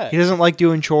wrong with that? He doesn't like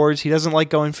doing chores. He doesn't like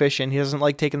going fishing. He doesn't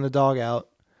like taking the dog out.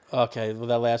 Okay, well,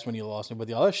 that last one you lost me, but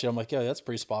the other shit, I'm like, yeah, that's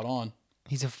pretty spot on.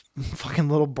 He's a fucking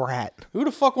little brat. Who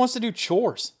the fuck wants to do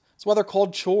chores? That's why they're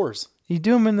called chores. You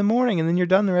do them in the morning, and then you're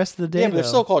done the rest of the day. Yeah, but they're though.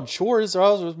 still called chores, or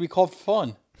else it would be called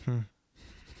fun.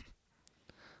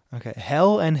 Okay,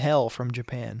 Hell and Hell from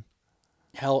Japan.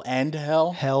 Hell and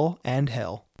hell? Hell and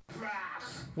Hell.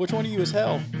 Which one of you is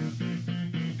hell?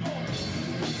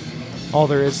 All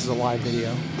there is a live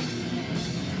video.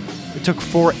 It took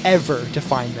forever to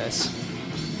find this.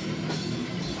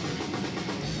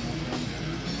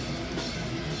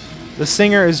 The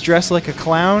singer is dressed like a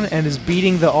clown and is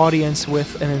beating the audience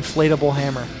with an inflatable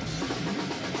hammer.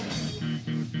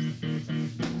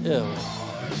 Ew.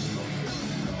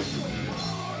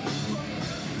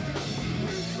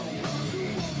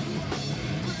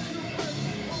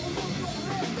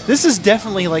 This is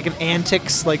definitely like an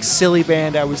antics, like silly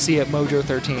band I would see at Mojo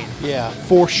 13. Yeah,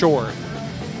 For sure.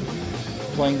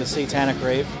 playing the Satanic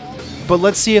Rave. But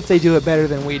let's see if they do it better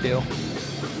than we do.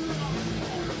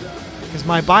 Because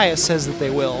my bias says that they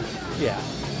will. Yeah,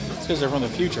 it's because they're from the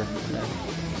future.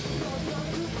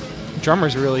 The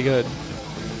drummer's really good.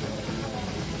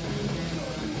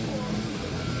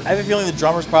 I have a feeling the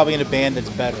drummer's probably in a band that's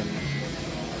better.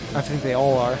 I think they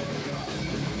all are.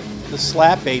 The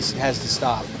slap bass has to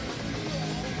stop.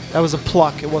 That was a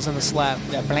pluck. It wasn't a slap.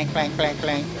 That blank, blank, blank,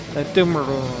 blank. That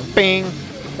bing.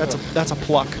 That's a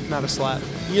pluck, not a slap.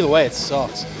 Either way, it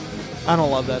sucks. I don't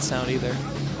love that sound either.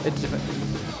 It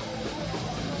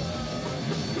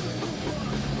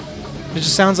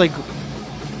just sounds like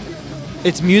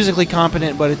it's musically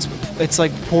competent, but it's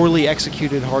like poorly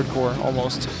executed hardcore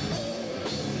almost.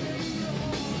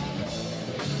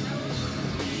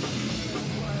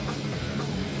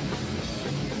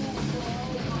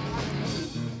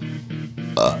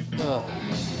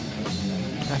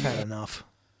 I've had enough.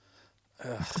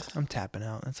 I'm tapping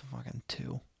out. That's a fucking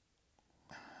 2.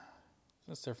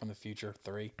 That's they're from the future.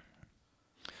 3.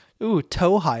 Ooh,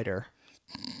 Toe Hider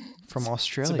from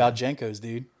Australia. It's about Jenkos,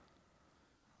 dude.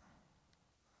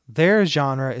 Their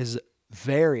genre is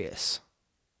various.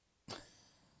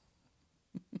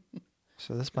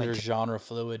 So this They're genre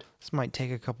fluid. this might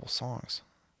take a couple songs.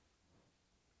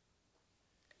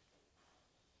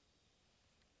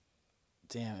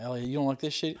 Damn, Elliot, you don't like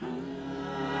this shit?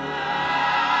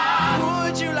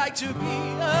 Would you like to be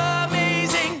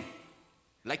amazing?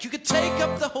 Like you could take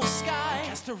up the whole sky,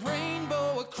 cast a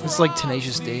rainbow across It's like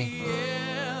Tenacious D. the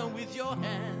air with your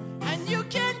hand, and you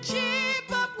can keep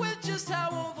up with just how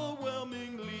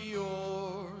overwhelmingly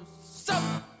yours. So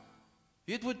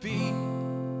it would be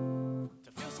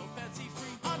to feel so fancy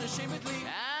free, unashamedly,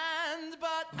 and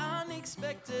but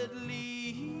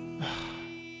unexpectedly.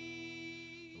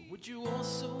 Would you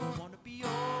also want to be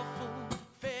awful,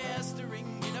 festering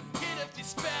in a pit of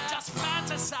despair, just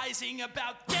fantasizing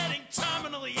about getting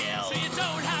terminally ill, so you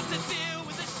don't have to deal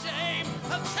with the shame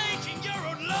of taking your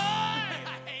own life?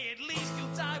 Hey, at least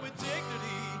you'll die with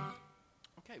dignity.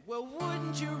 Okay, well,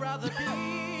 wouldn't you rather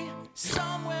be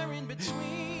somewhere in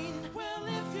between? Well,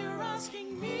 if you're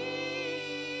asking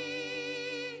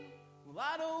me, well,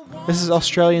 I don't want This is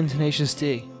Australian Tenacious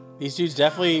D. These dudes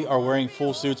definitely are wearing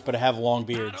full suits, but have long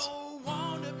beards. Don't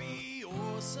wanna be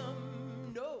awesome,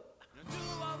 no. Do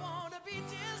I wanna be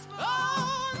dismal?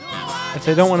 Oh, no, I If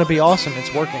they don't want to be awesome,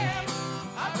 it's working.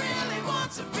 I really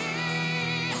want to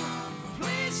be.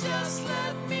 Please just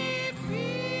let me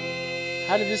be.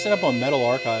 How did this end up on Metal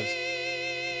Archives?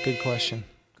 Good question.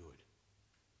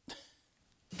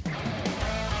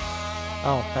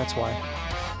 Oh, that's why.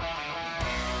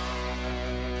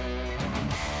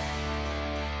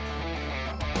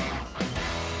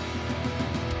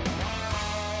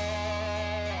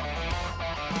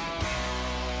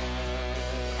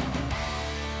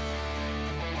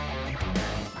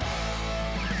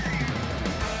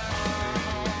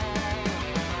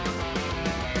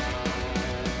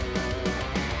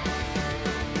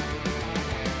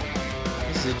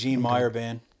 This is a Gene Meyer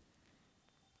band.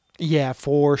 Yeah,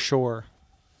 for sure.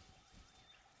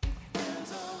 I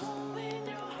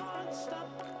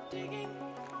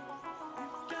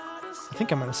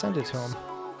think I'm gonna send it to him.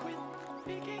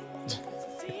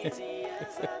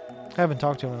 I haven't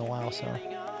talked to him in a while, so.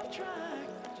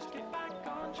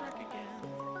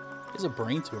 It's a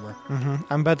brain tumor.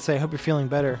 I'm about to say, I hope you're feeling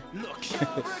better.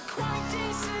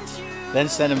 Then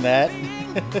send him that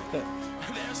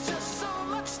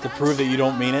to prove that you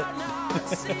don't mean it.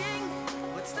 It's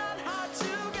not hard to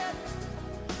get,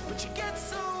 but you get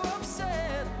so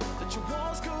upset that your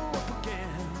walls go up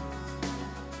again.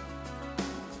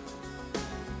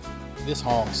 This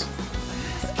honks.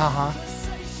 Uh huh.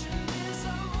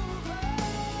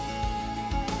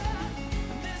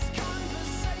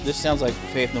 This sounds like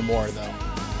Faith No More, though.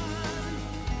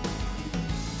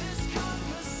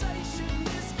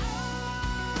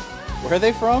 Where are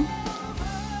they from?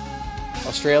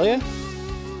 Australia?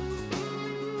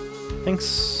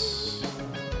 Thanks.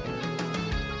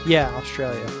 Yeah,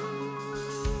 Australia.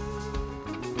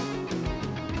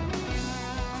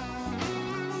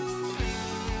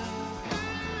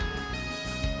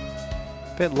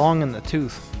 Bit long in the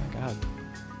tooth. My God.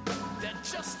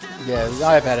 Yeah,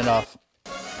 I've had enough.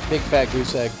 Big fat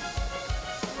goose egg.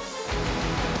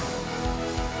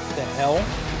 The hell?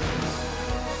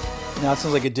 Now it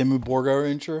sounds like a Dimmu Borgir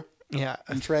intro. Yeah.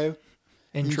 Intro.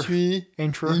 Intro.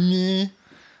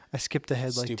 I skipped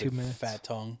ahead like Stupid 2 minutes. fat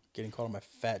tongue. Getting caught on my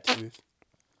fat tooth.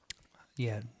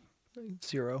 Yeah.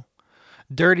 0.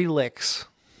 Dirty Licks.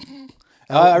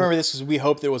 I remember this because we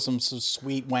hoped there was some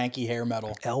sweet wanky hair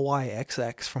metal.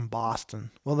 LYXX from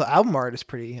Boston. Well, the album art is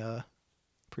pretty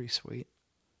sweet.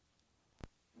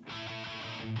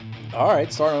 All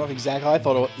right, starting off exactly how I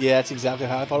thought it would. Yeah, that's exactly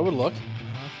how I thought it would look.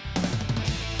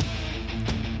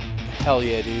 Hell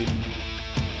yeah, dude.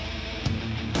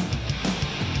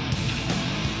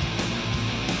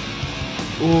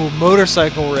 Ooh,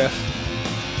 motorcycle riff.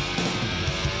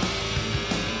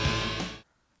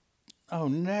 Oh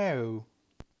no.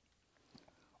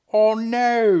 Oh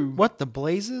no. What the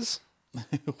blazes?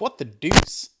 What the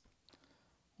deuce?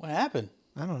 What happened?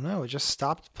 I don't know. It just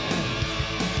stopped playing.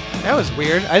 That was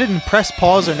weird. I didn't press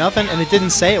pause or nothing, and it didn't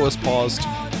say it was paused.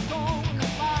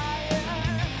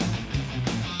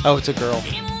 Oh, it's a girl.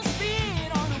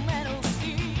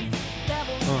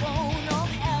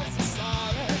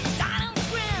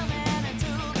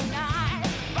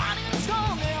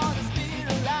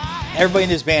 Everybody in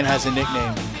this band has a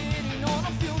nickname.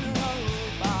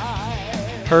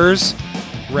 Hers,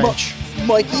 Wrench.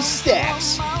 Mikey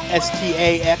Stax.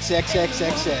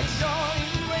 STAXXXXX.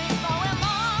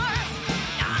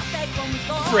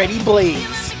 Freddie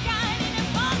Blaze.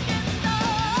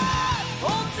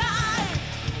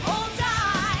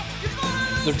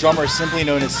 The drummer is simply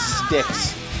known as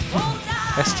Styx.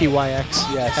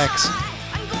 STYX. Yes. X.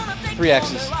 3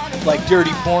 X's. Like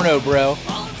dirty porno, bro.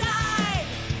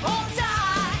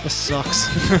 This sucks.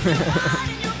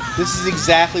 This is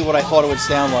exactly what I thought it would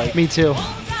sound like. Me too.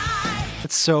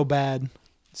 It's so bad.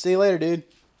 See you later, dude.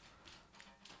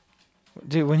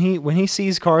 Dude, when he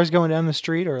sees cars going down the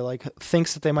street or like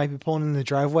thinks that they might be pulling in the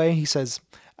driveway, he says,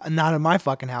 "Not in my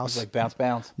fucking house." It's like bounce,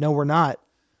 bounce. No, we're not.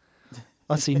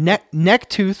 Let's see. Neck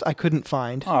tooth I couldn't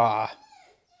find. Ah.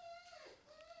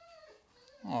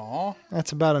 Aw.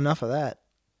 That's about enough of that.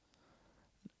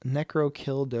 Necro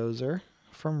Killdozer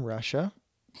from Russia.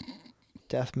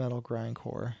 Death Metal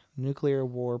Grindcore. Nuclear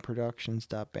War Productions.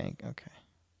 Bank. Okay.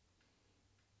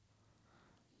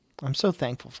 I'm so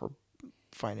thankful for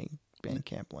finding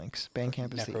Bandcamp links.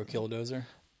 Bandcamp is Necro Killdozer.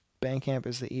 Bandcamp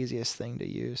is the easiest thing to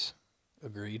use.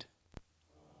 Agreed.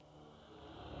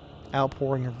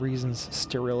 Outpouring of Reason's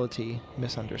Sterility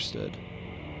Misunderstood.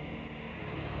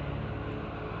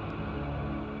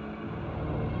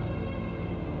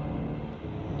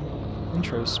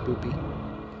 Intro's spoopy.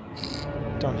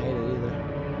 Don't hate it either.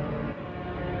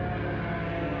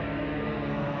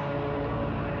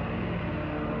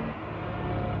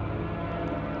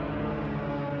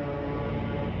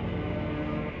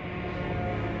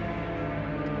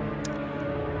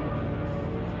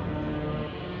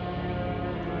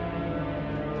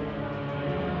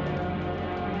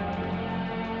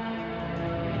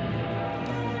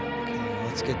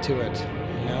 let's get to it.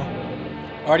 You know,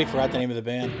 I already forgot the name of the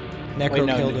band. Necro Wait,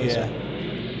 no,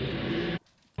 Killdozer.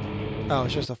 yeah. Oh,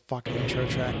 it's just a fucking intro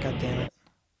track. God damn it.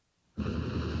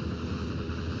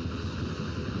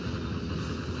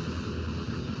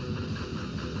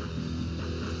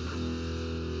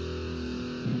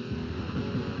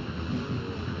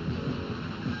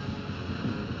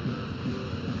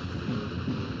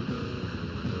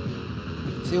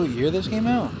 See what year this came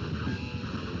out?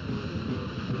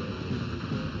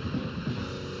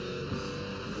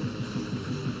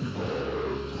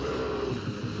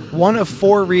 One of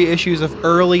 4 reissues of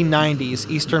early 90s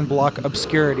Eastern Bloc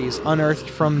obscurities unearthed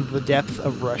from the depth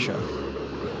of Russia.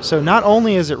 So not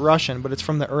only is it Russian, but it's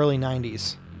from the early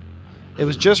 90s. It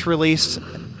was just released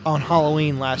on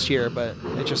Halloween last year, but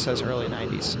it just says early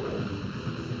 90s.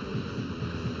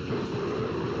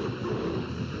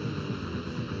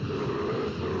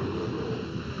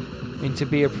 I mean, to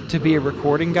be a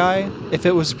recording guy, if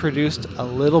it was produced a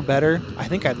little better, I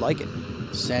think I'd like it.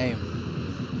 Same.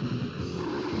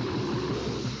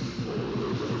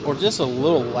 Or just a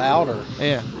little louder.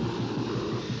 Yeah.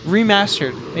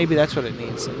 Remastered. Maybe that's what it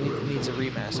needs. It needs a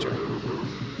remaster.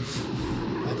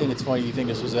 I think it's funny you think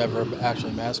this was ever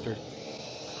actually mastered.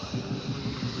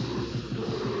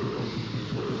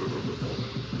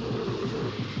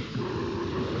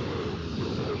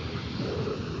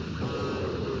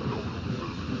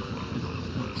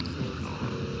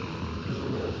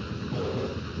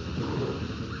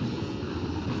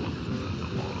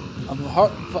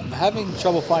 Having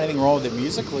trouble finding anything wrong with it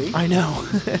musically. I know.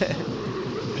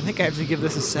 I think I have to give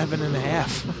this a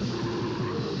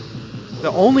 7.5.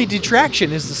 The only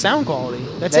detraction is the sound quality.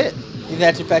 That's it.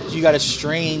 That's the fact that you got to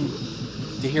strain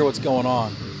to hear what's going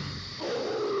on.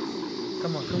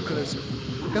 Come on, come closer.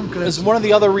 Come closer. Is one of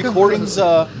the other recordings?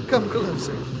 Come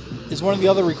closer. Is one of the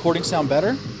other recordings sound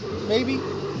better? Maybe.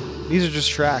 These are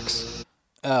just tracks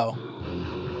Oh,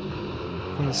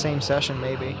 from the same session,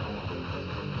 maybe.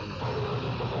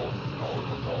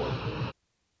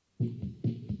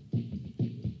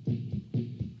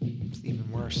 It's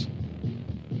even worse.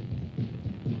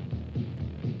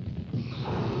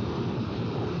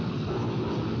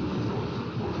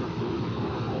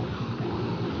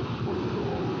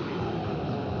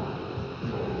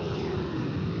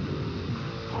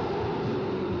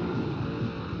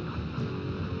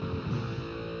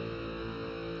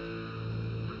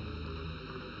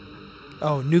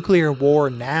 Oh, Nuclear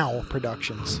War Now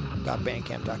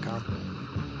Productions.bandcamp.com.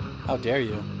 how dare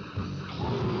you?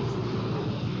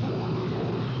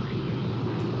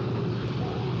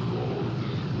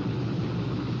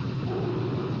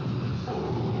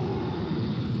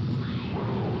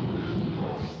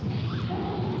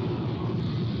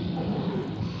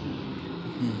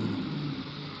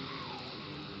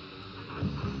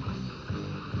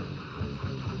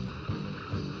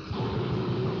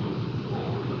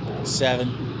 Seven.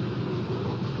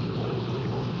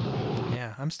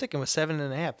 Yeah, I'm sticking with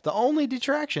 7.5. The only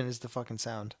detraction is the fucking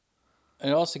sound. And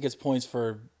it also gets points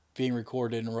for being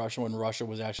recorded in Russia when Russia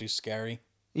was actually scary.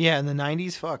 Yeah, in the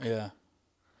 90s, fuck. Yeah.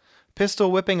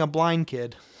 Pistol Whipping a Blind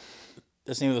Kid.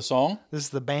 That's the name of the song? This is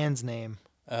the band's name.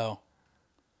 Oh.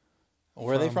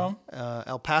 Where are they from?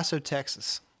 El Paso,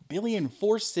 Texas. Billy and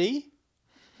 4C?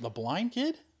 The Blind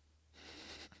Kid?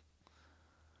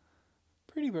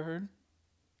 Pretty Bird.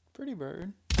 Pretty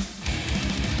Bird.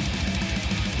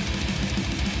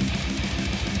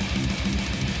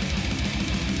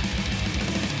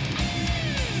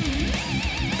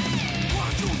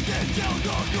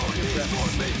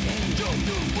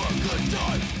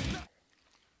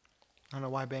 I don't know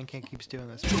why Bandcamp keeps doing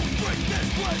this.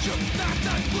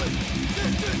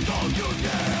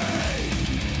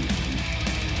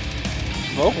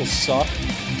 Vocals suck.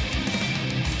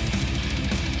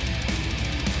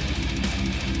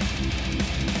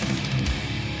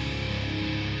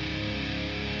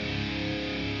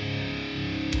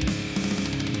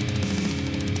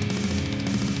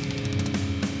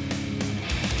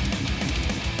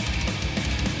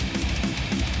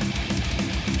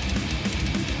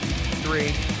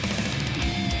 Three.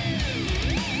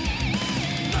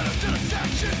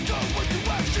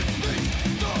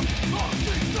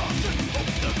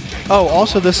 Oh,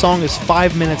 also this song is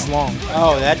 5 minutes long.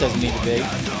 Oh, that doesn't need to be.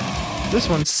 This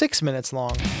one's 6 minutes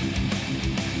long.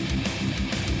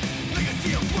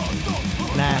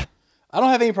 Nah. I don't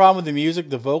have any problem with the music.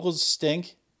 The vocals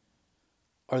stink,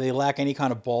 or they lack any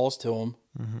kind of balls to them.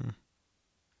 Mm-hmm.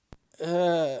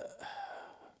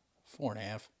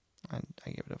 4.5. I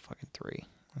give it a fucking 3.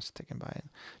 I'm sticking by it.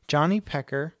 Johnny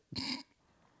Pecker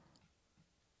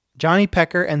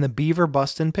and the Beaver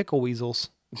Bustin' Pickle Weasels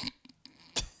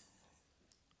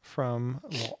from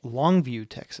Longview,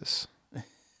 Texas.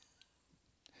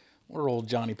 What are old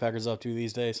Johnny Pecker's up to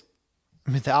these days?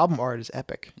 I mean, the album art is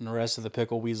epic. And the rest of the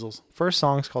Pickle Weasels. First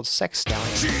song's called Sex Stallion.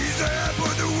 She said,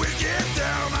 put the wicked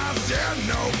down. I said,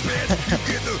 no, bitch, you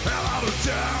get the hell out of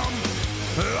town.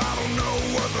 I don't know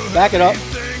what the Back it hell up. you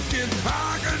thinking.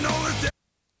 I can only say.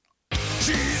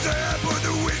 She said, put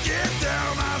the wicked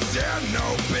down. I said,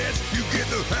 no, bitch, you get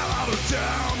the hell out of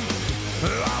town.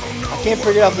 I don't know. I can't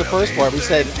figure out the first part. But he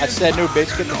said, I said no,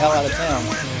 bitch, get the hell out of town.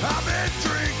 I've been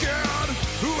drinking.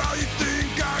 How you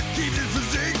think I keep this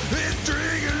physique? It's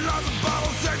drinking lots of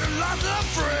bottles, second lots of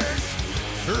freaks.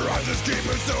 I just keep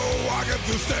it so I can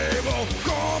feel stable.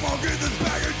 Come on, get this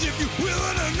package if you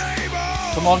willing and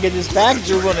able. Come on, get this package,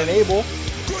 you're willing and able.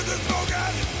 Quit the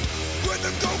smoking, quit the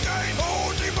cocaine.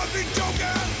 Oh, she must be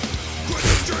joking. Quit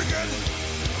the drinking,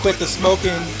 Quit the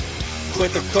smoking.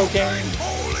 Quit the cocaine.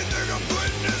 only thing I'm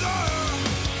quitting is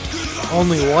iron.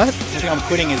 Only what? I think I'm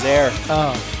quitting his air.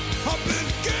 Oh. I've been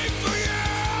gay for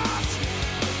years.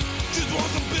 Just want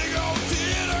some big old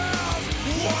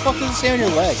titties. What the fuck does it say on your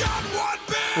leg?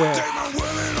 Where?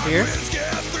 Here?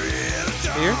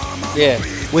 Here? Yeah.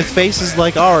 With faces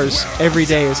like ours, every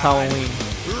day is Halloween.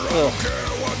 Ugh.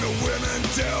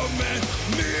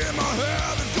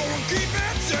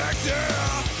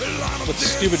 What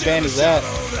stupid band is that?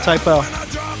 Typo.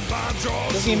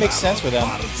 Doesn't even make sense for them.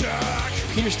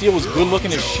 Peter Steele was good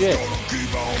looking as shit.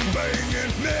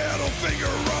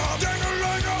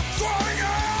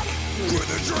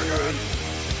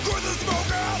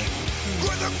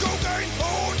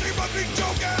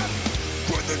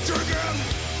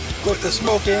 Quit the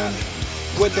smoking.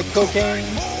 Quit the cocaine.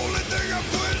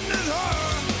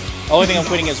 Only thing I'm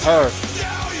quitting is her.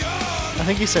 I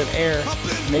think he said air.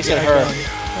 Makes it her.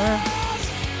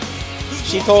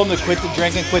 She told him to quit the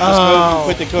drinking, quit the smoking,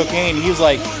 quit the cocaine. He was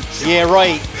like, yeah,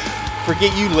 right.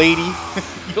 Forget you, lady.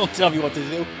 You don't tell me what to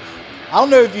do. I don't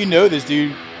know if you know this,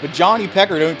 dude, but Johnny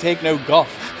Pecker don't take no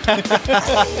guff.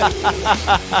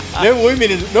 No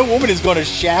woman is going to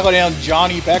shackle down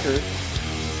Johnny Pecker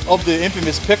of the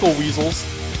infamous Pickle Weasels.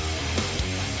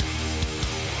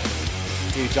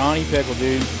 Dude, Johnny Pickle,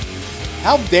 dude.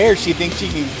 How dare she think she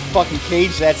can fucking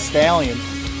cage that stallion?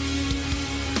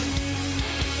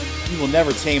 You will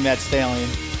never tame that stallion.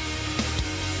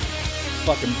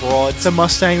 Fucking broads. It's a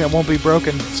Mustang that won't be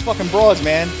broken. It's fucking broads,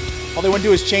 man. All they want to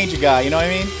do is change a guy, you know what I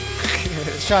mean?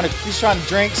 He's trying to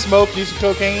drink, smoke, do some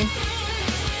cocaine.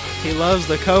 He loves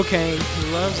the cocaine.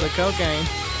 He loves the cocaine.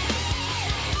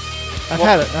 I've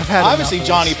had it. Obviously, enough of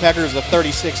Johnny this. Pecker is a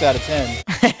 36 out of 10.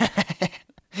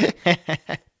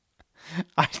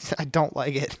 I don't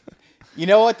like it. You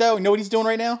know what, though? You know what he's doing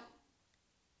right now?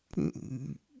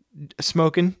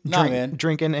 Smoking, Nah, man.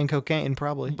 drinking, and cocaine,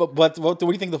 probably. But what do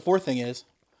you think the fourth thing is?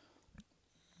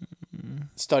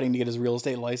 Studying to get his real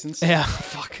estate license. Yeah,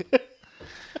 fuck. It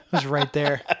was right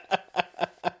there.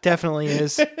 Definitely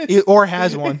is. Or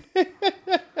has one.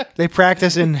 They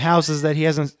practice in houses that he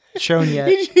hasn't shown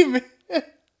yet.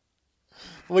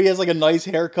 Well, he has like a nice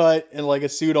haircut and like a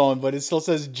suit on, but it still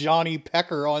says Johnny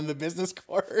Pecker on the business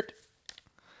card.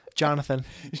 Jonathan.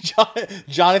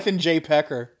 Jonathan J.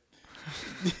 Pecker.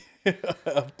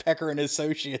 Pecker and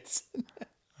Associates. All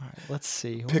right, let's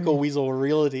see. Pickle Weasel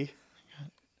Realty.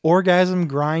 Orgasm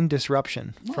grind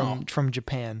disruption from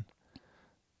Japan.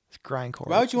 It's grindcore.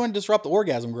 Why would you want to disrupt the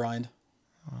orgasm grind?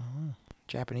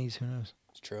 Japanese, who knows?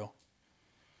 It's true.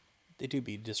 They do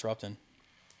be disrupting.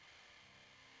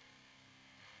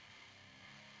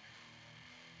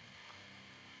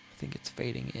 I think it's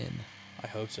fading in. I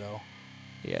hope so.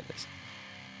 Yeah, it is.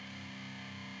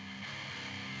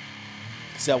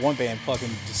 Because that one band fucking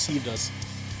deceived us.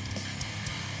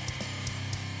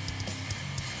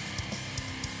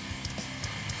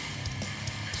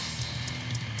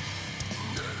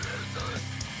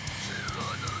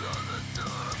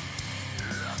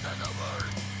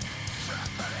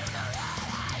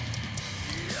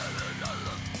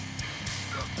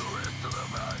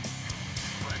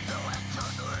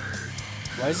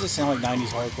 Why does this sound like 90s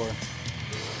hardcore?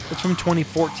 It's from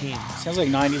 2014. Sounds like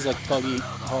 90s like thuggy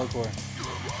hardcore.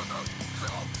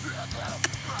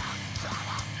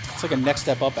 It's like a Next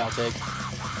Step Up outtake.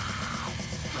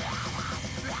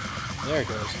 There it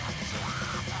goes.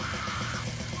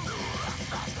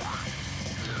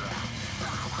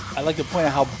 I'd like to point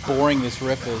out how boring this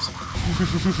riff is.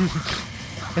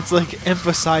 It's like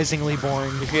emphasizingly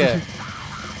boring. Yeah.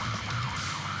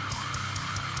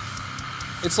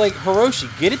 It's like, Hiroshi,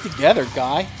 get it together,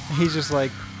 guy. He's just like,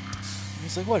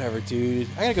 He's like, whatever, dude.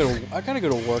 I gotta go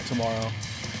to work tomorrow.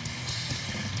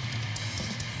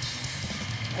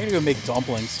 I gotta go make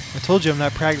dumplings. I told you I'm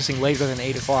not practicing later than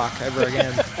 8 o'clock ever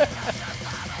again.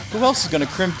 Who else is gonna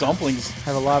crimp dumplings? I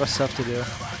have a lot of stuff to do.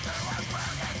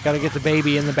 Got to get the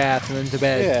baby in the bath and then to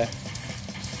bed. Yeah.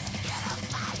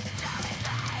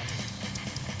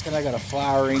 Then I got a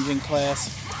flower arranging class.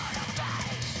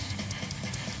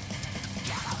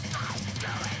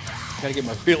 Gotta get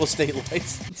my real estate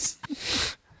license. I'm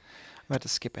about to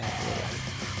skip ahead a little.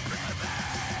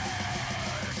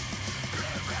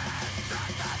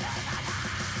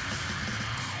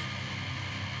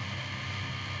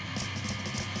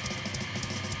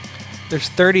 There's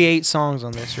 38 songs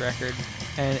on this record,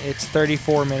 and it's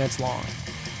 34 minutes long.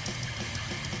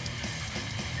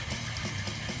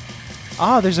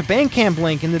 Ah, there's a Bandcamp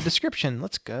link in the description.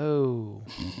 Let's go.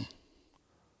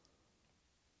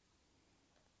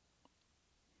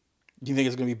 Do you think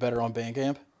it's gonna be better on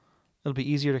Bandcamp? It'll be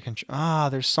easier to control. Ah,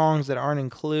 there's songs that aren't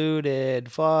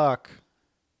included. Fuck.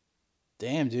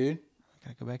 Damn, dude.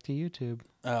 Gotta go back to YouTube.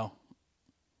 Oh.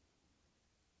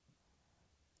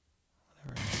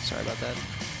 Whatever. Sorry about that.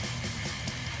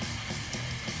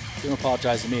 Don't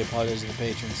apologize to me, apologize to the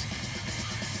patrons.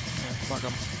 Yeah, fuck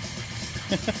them.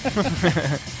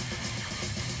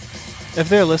 If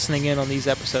they're listening in on these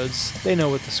episodes, they know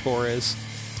what the score is.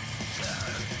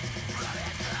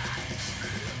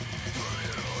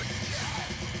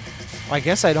 I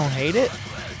guess I don't hate it.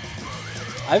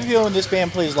 I have a feeling when this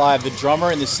band plays live, the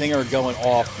drummer and the singer are going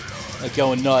off, like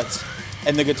going nuts,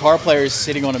 and the guitar player is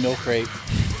sitting on a milk crate.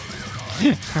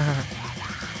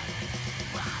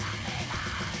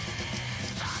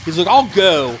 He's like, I'll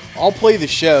go. I'll play the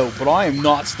show, but I am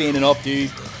not standing up,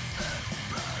 dude.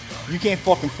 You can't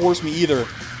fucking force me either.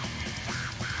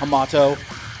 Hamato.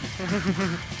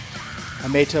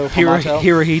 Hamato. Hamato.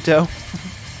 Hirohito.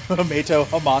 Hamato.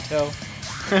 Hamato.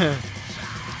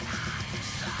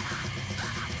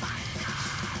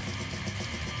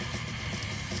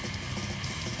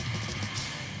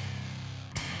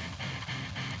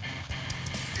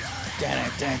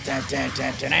 Dun, dun, dun, dun,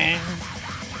 dun, dun, dun.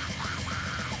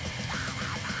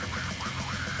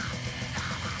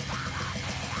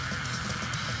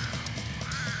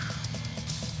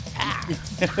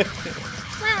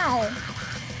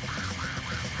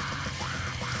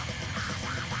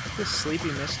 This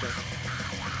sleepy mister.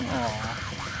 Aw.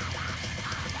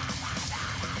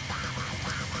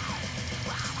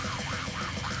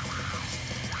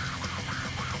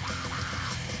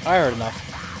 I heard enough.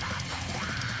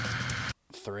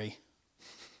 3.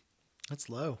 That's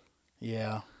low.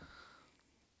 Yeah.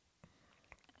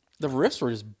 The riffs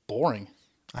were just boring.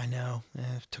 I know.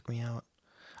 It took me out.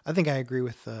 I think I agree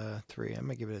with 3. I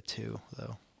might give it a 2,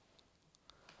 though.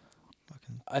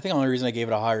 I think the only reason I gave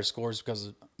it a higher score is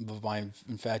because of my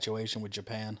infatuation with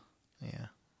Japan. Yeah.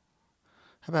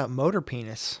 How about Motor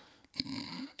Penis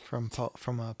from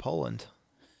Poland?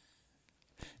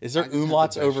 Is there I just had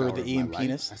umlauts the best over shower the of E my and life.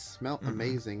 penis? I smell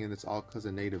amazing, and it's all because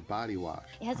of Native Body Wash.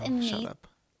 It has Shut innate. up.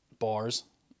 Bars.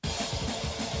 Oh.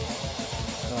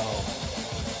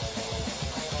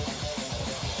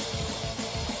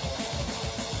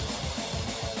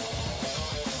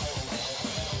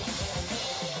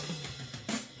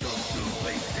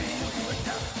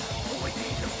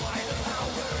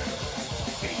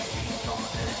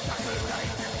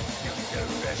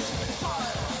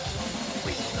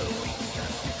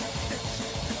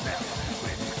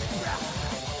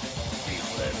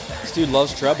 This dude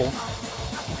loves treble.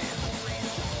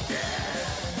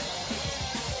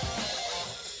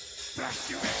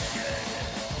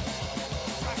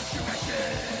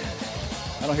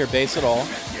 I don't hear bass at all.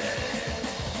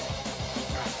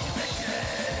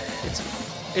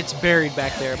 It's buried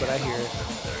back there, but I hear it.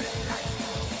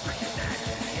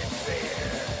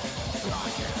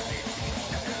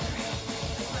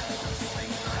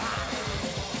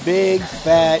 Big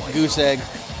fat goose egg.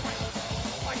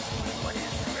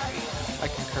 I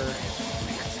concur.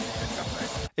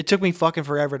 It took me fucking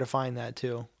forever to find that,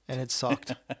 too. And it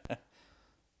sucked.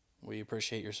 We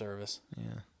appreciate your service.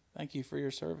 Yeah. Thank you for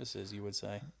your services, you would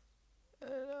say.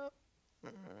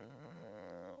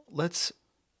 Let's...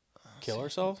 Kill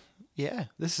ourselves? Yeah.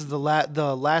 This is the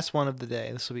last one of the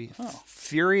day. This will be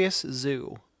Furious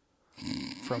Zoo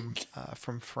from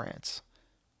France.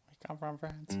 We come from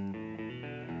France.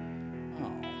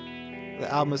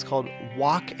 The album is called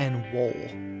Walk and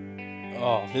Wool.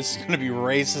 Oh, this is gonna be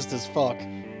racist as fuck.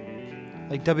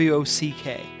 Like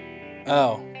WOCK.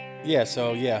 Oh, yeah.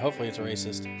 So yeah, hopefully it's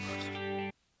racist.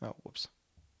 Oh, whoops.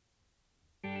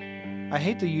 I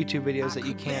hate the YouTube videos that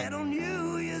you can't. On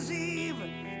New Year's Eve,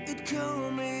 it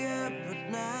called me up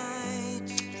at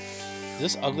night. Is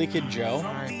this Ugly Kid Joe?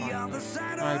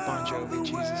 Alright, Bon Jovi,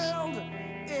 Jesus.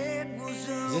 It was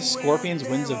Is this Scorpions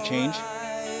Winds of Change?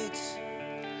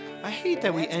 I hate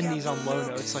that we end these on low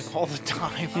notes like all the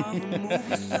time.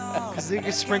 Because they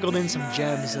get sprinkled in some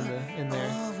gems in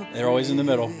there. They're always in the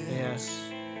middle. Yeah.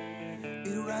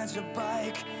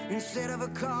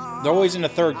 They're always in the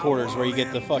third quarters where you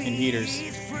get the fucking heaters.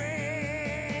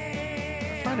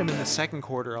 I find them in the second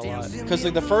quarter a lot. Because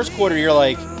like the first quarter, you're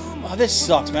like, oh, this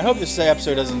sucks, man. I hope this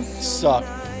episode doesn't suck.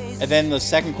 And then the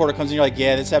second quarter comes in, you're like,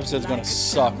 yeah, this episode's gonna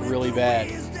suck really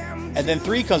bad. And then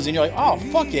 3 comes in, you're like, oh,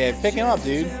 fuck yeah, picking up,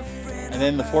 dude. And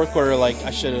then the fourth quarter, like, I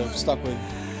should have stuck with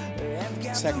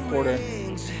second quarter.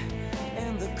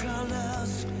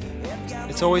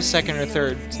 It's always second or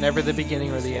third. It's never the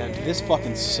beginning or the end. This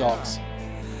fucking sucks.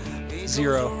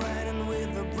 0.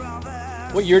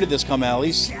 What year did this come out? At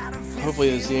least, hopefully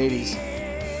it was the 80s.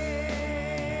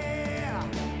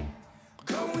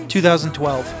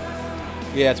 2012.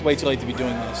 Yeah, it's way too late to be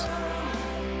doing this.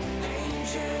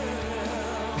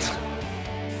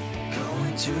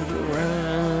 Going to the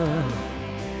run.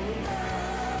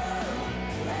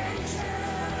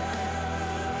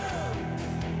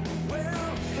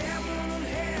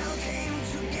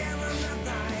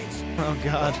 Oh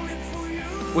God.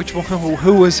 Which one?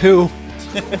 Who was who?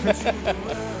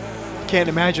 Can't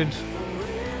imagine.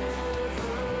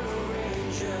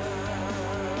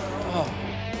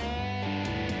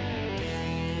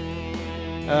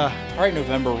 All right,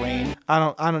 November Rain. I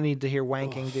don't need to hear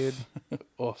wanking, dude.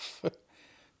 Oof.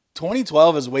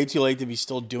 2012 is way too late to be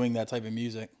still doing that type of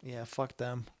music. Yeah, fuck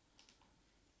them.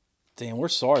 Damn, we're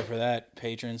sorry for that,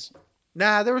 patrons.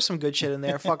 Nah, there was some good shit in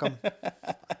there. Fuck them.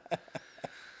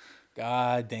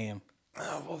 God damn.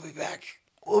 We'll be back.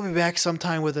 We'll be back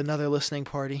sometime with another listening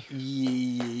party.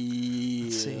 Yeah.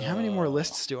 Let's see. How many more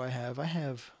lists do I have?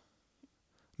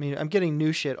 I'm getting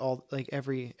new shit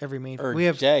every main. We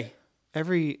have Jay.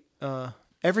 every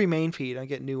main feed. I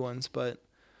get new ones, but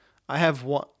I have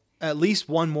at least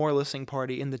one more listening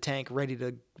party in the tank ready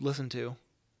to listen to.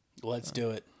 Let's do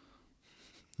it.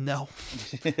 No,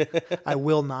 I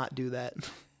will not do that.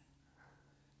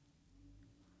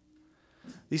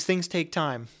 These things take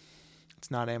time. It's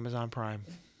not Amazon Prime.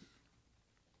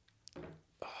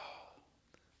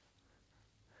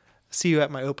 See you at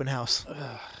my open house.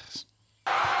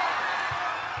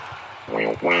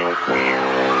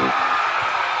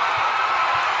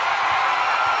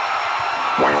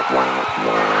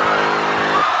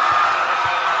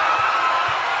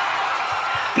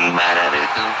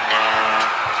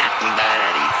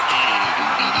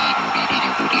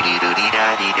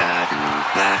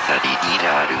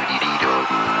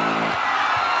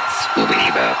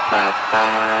 Skibidi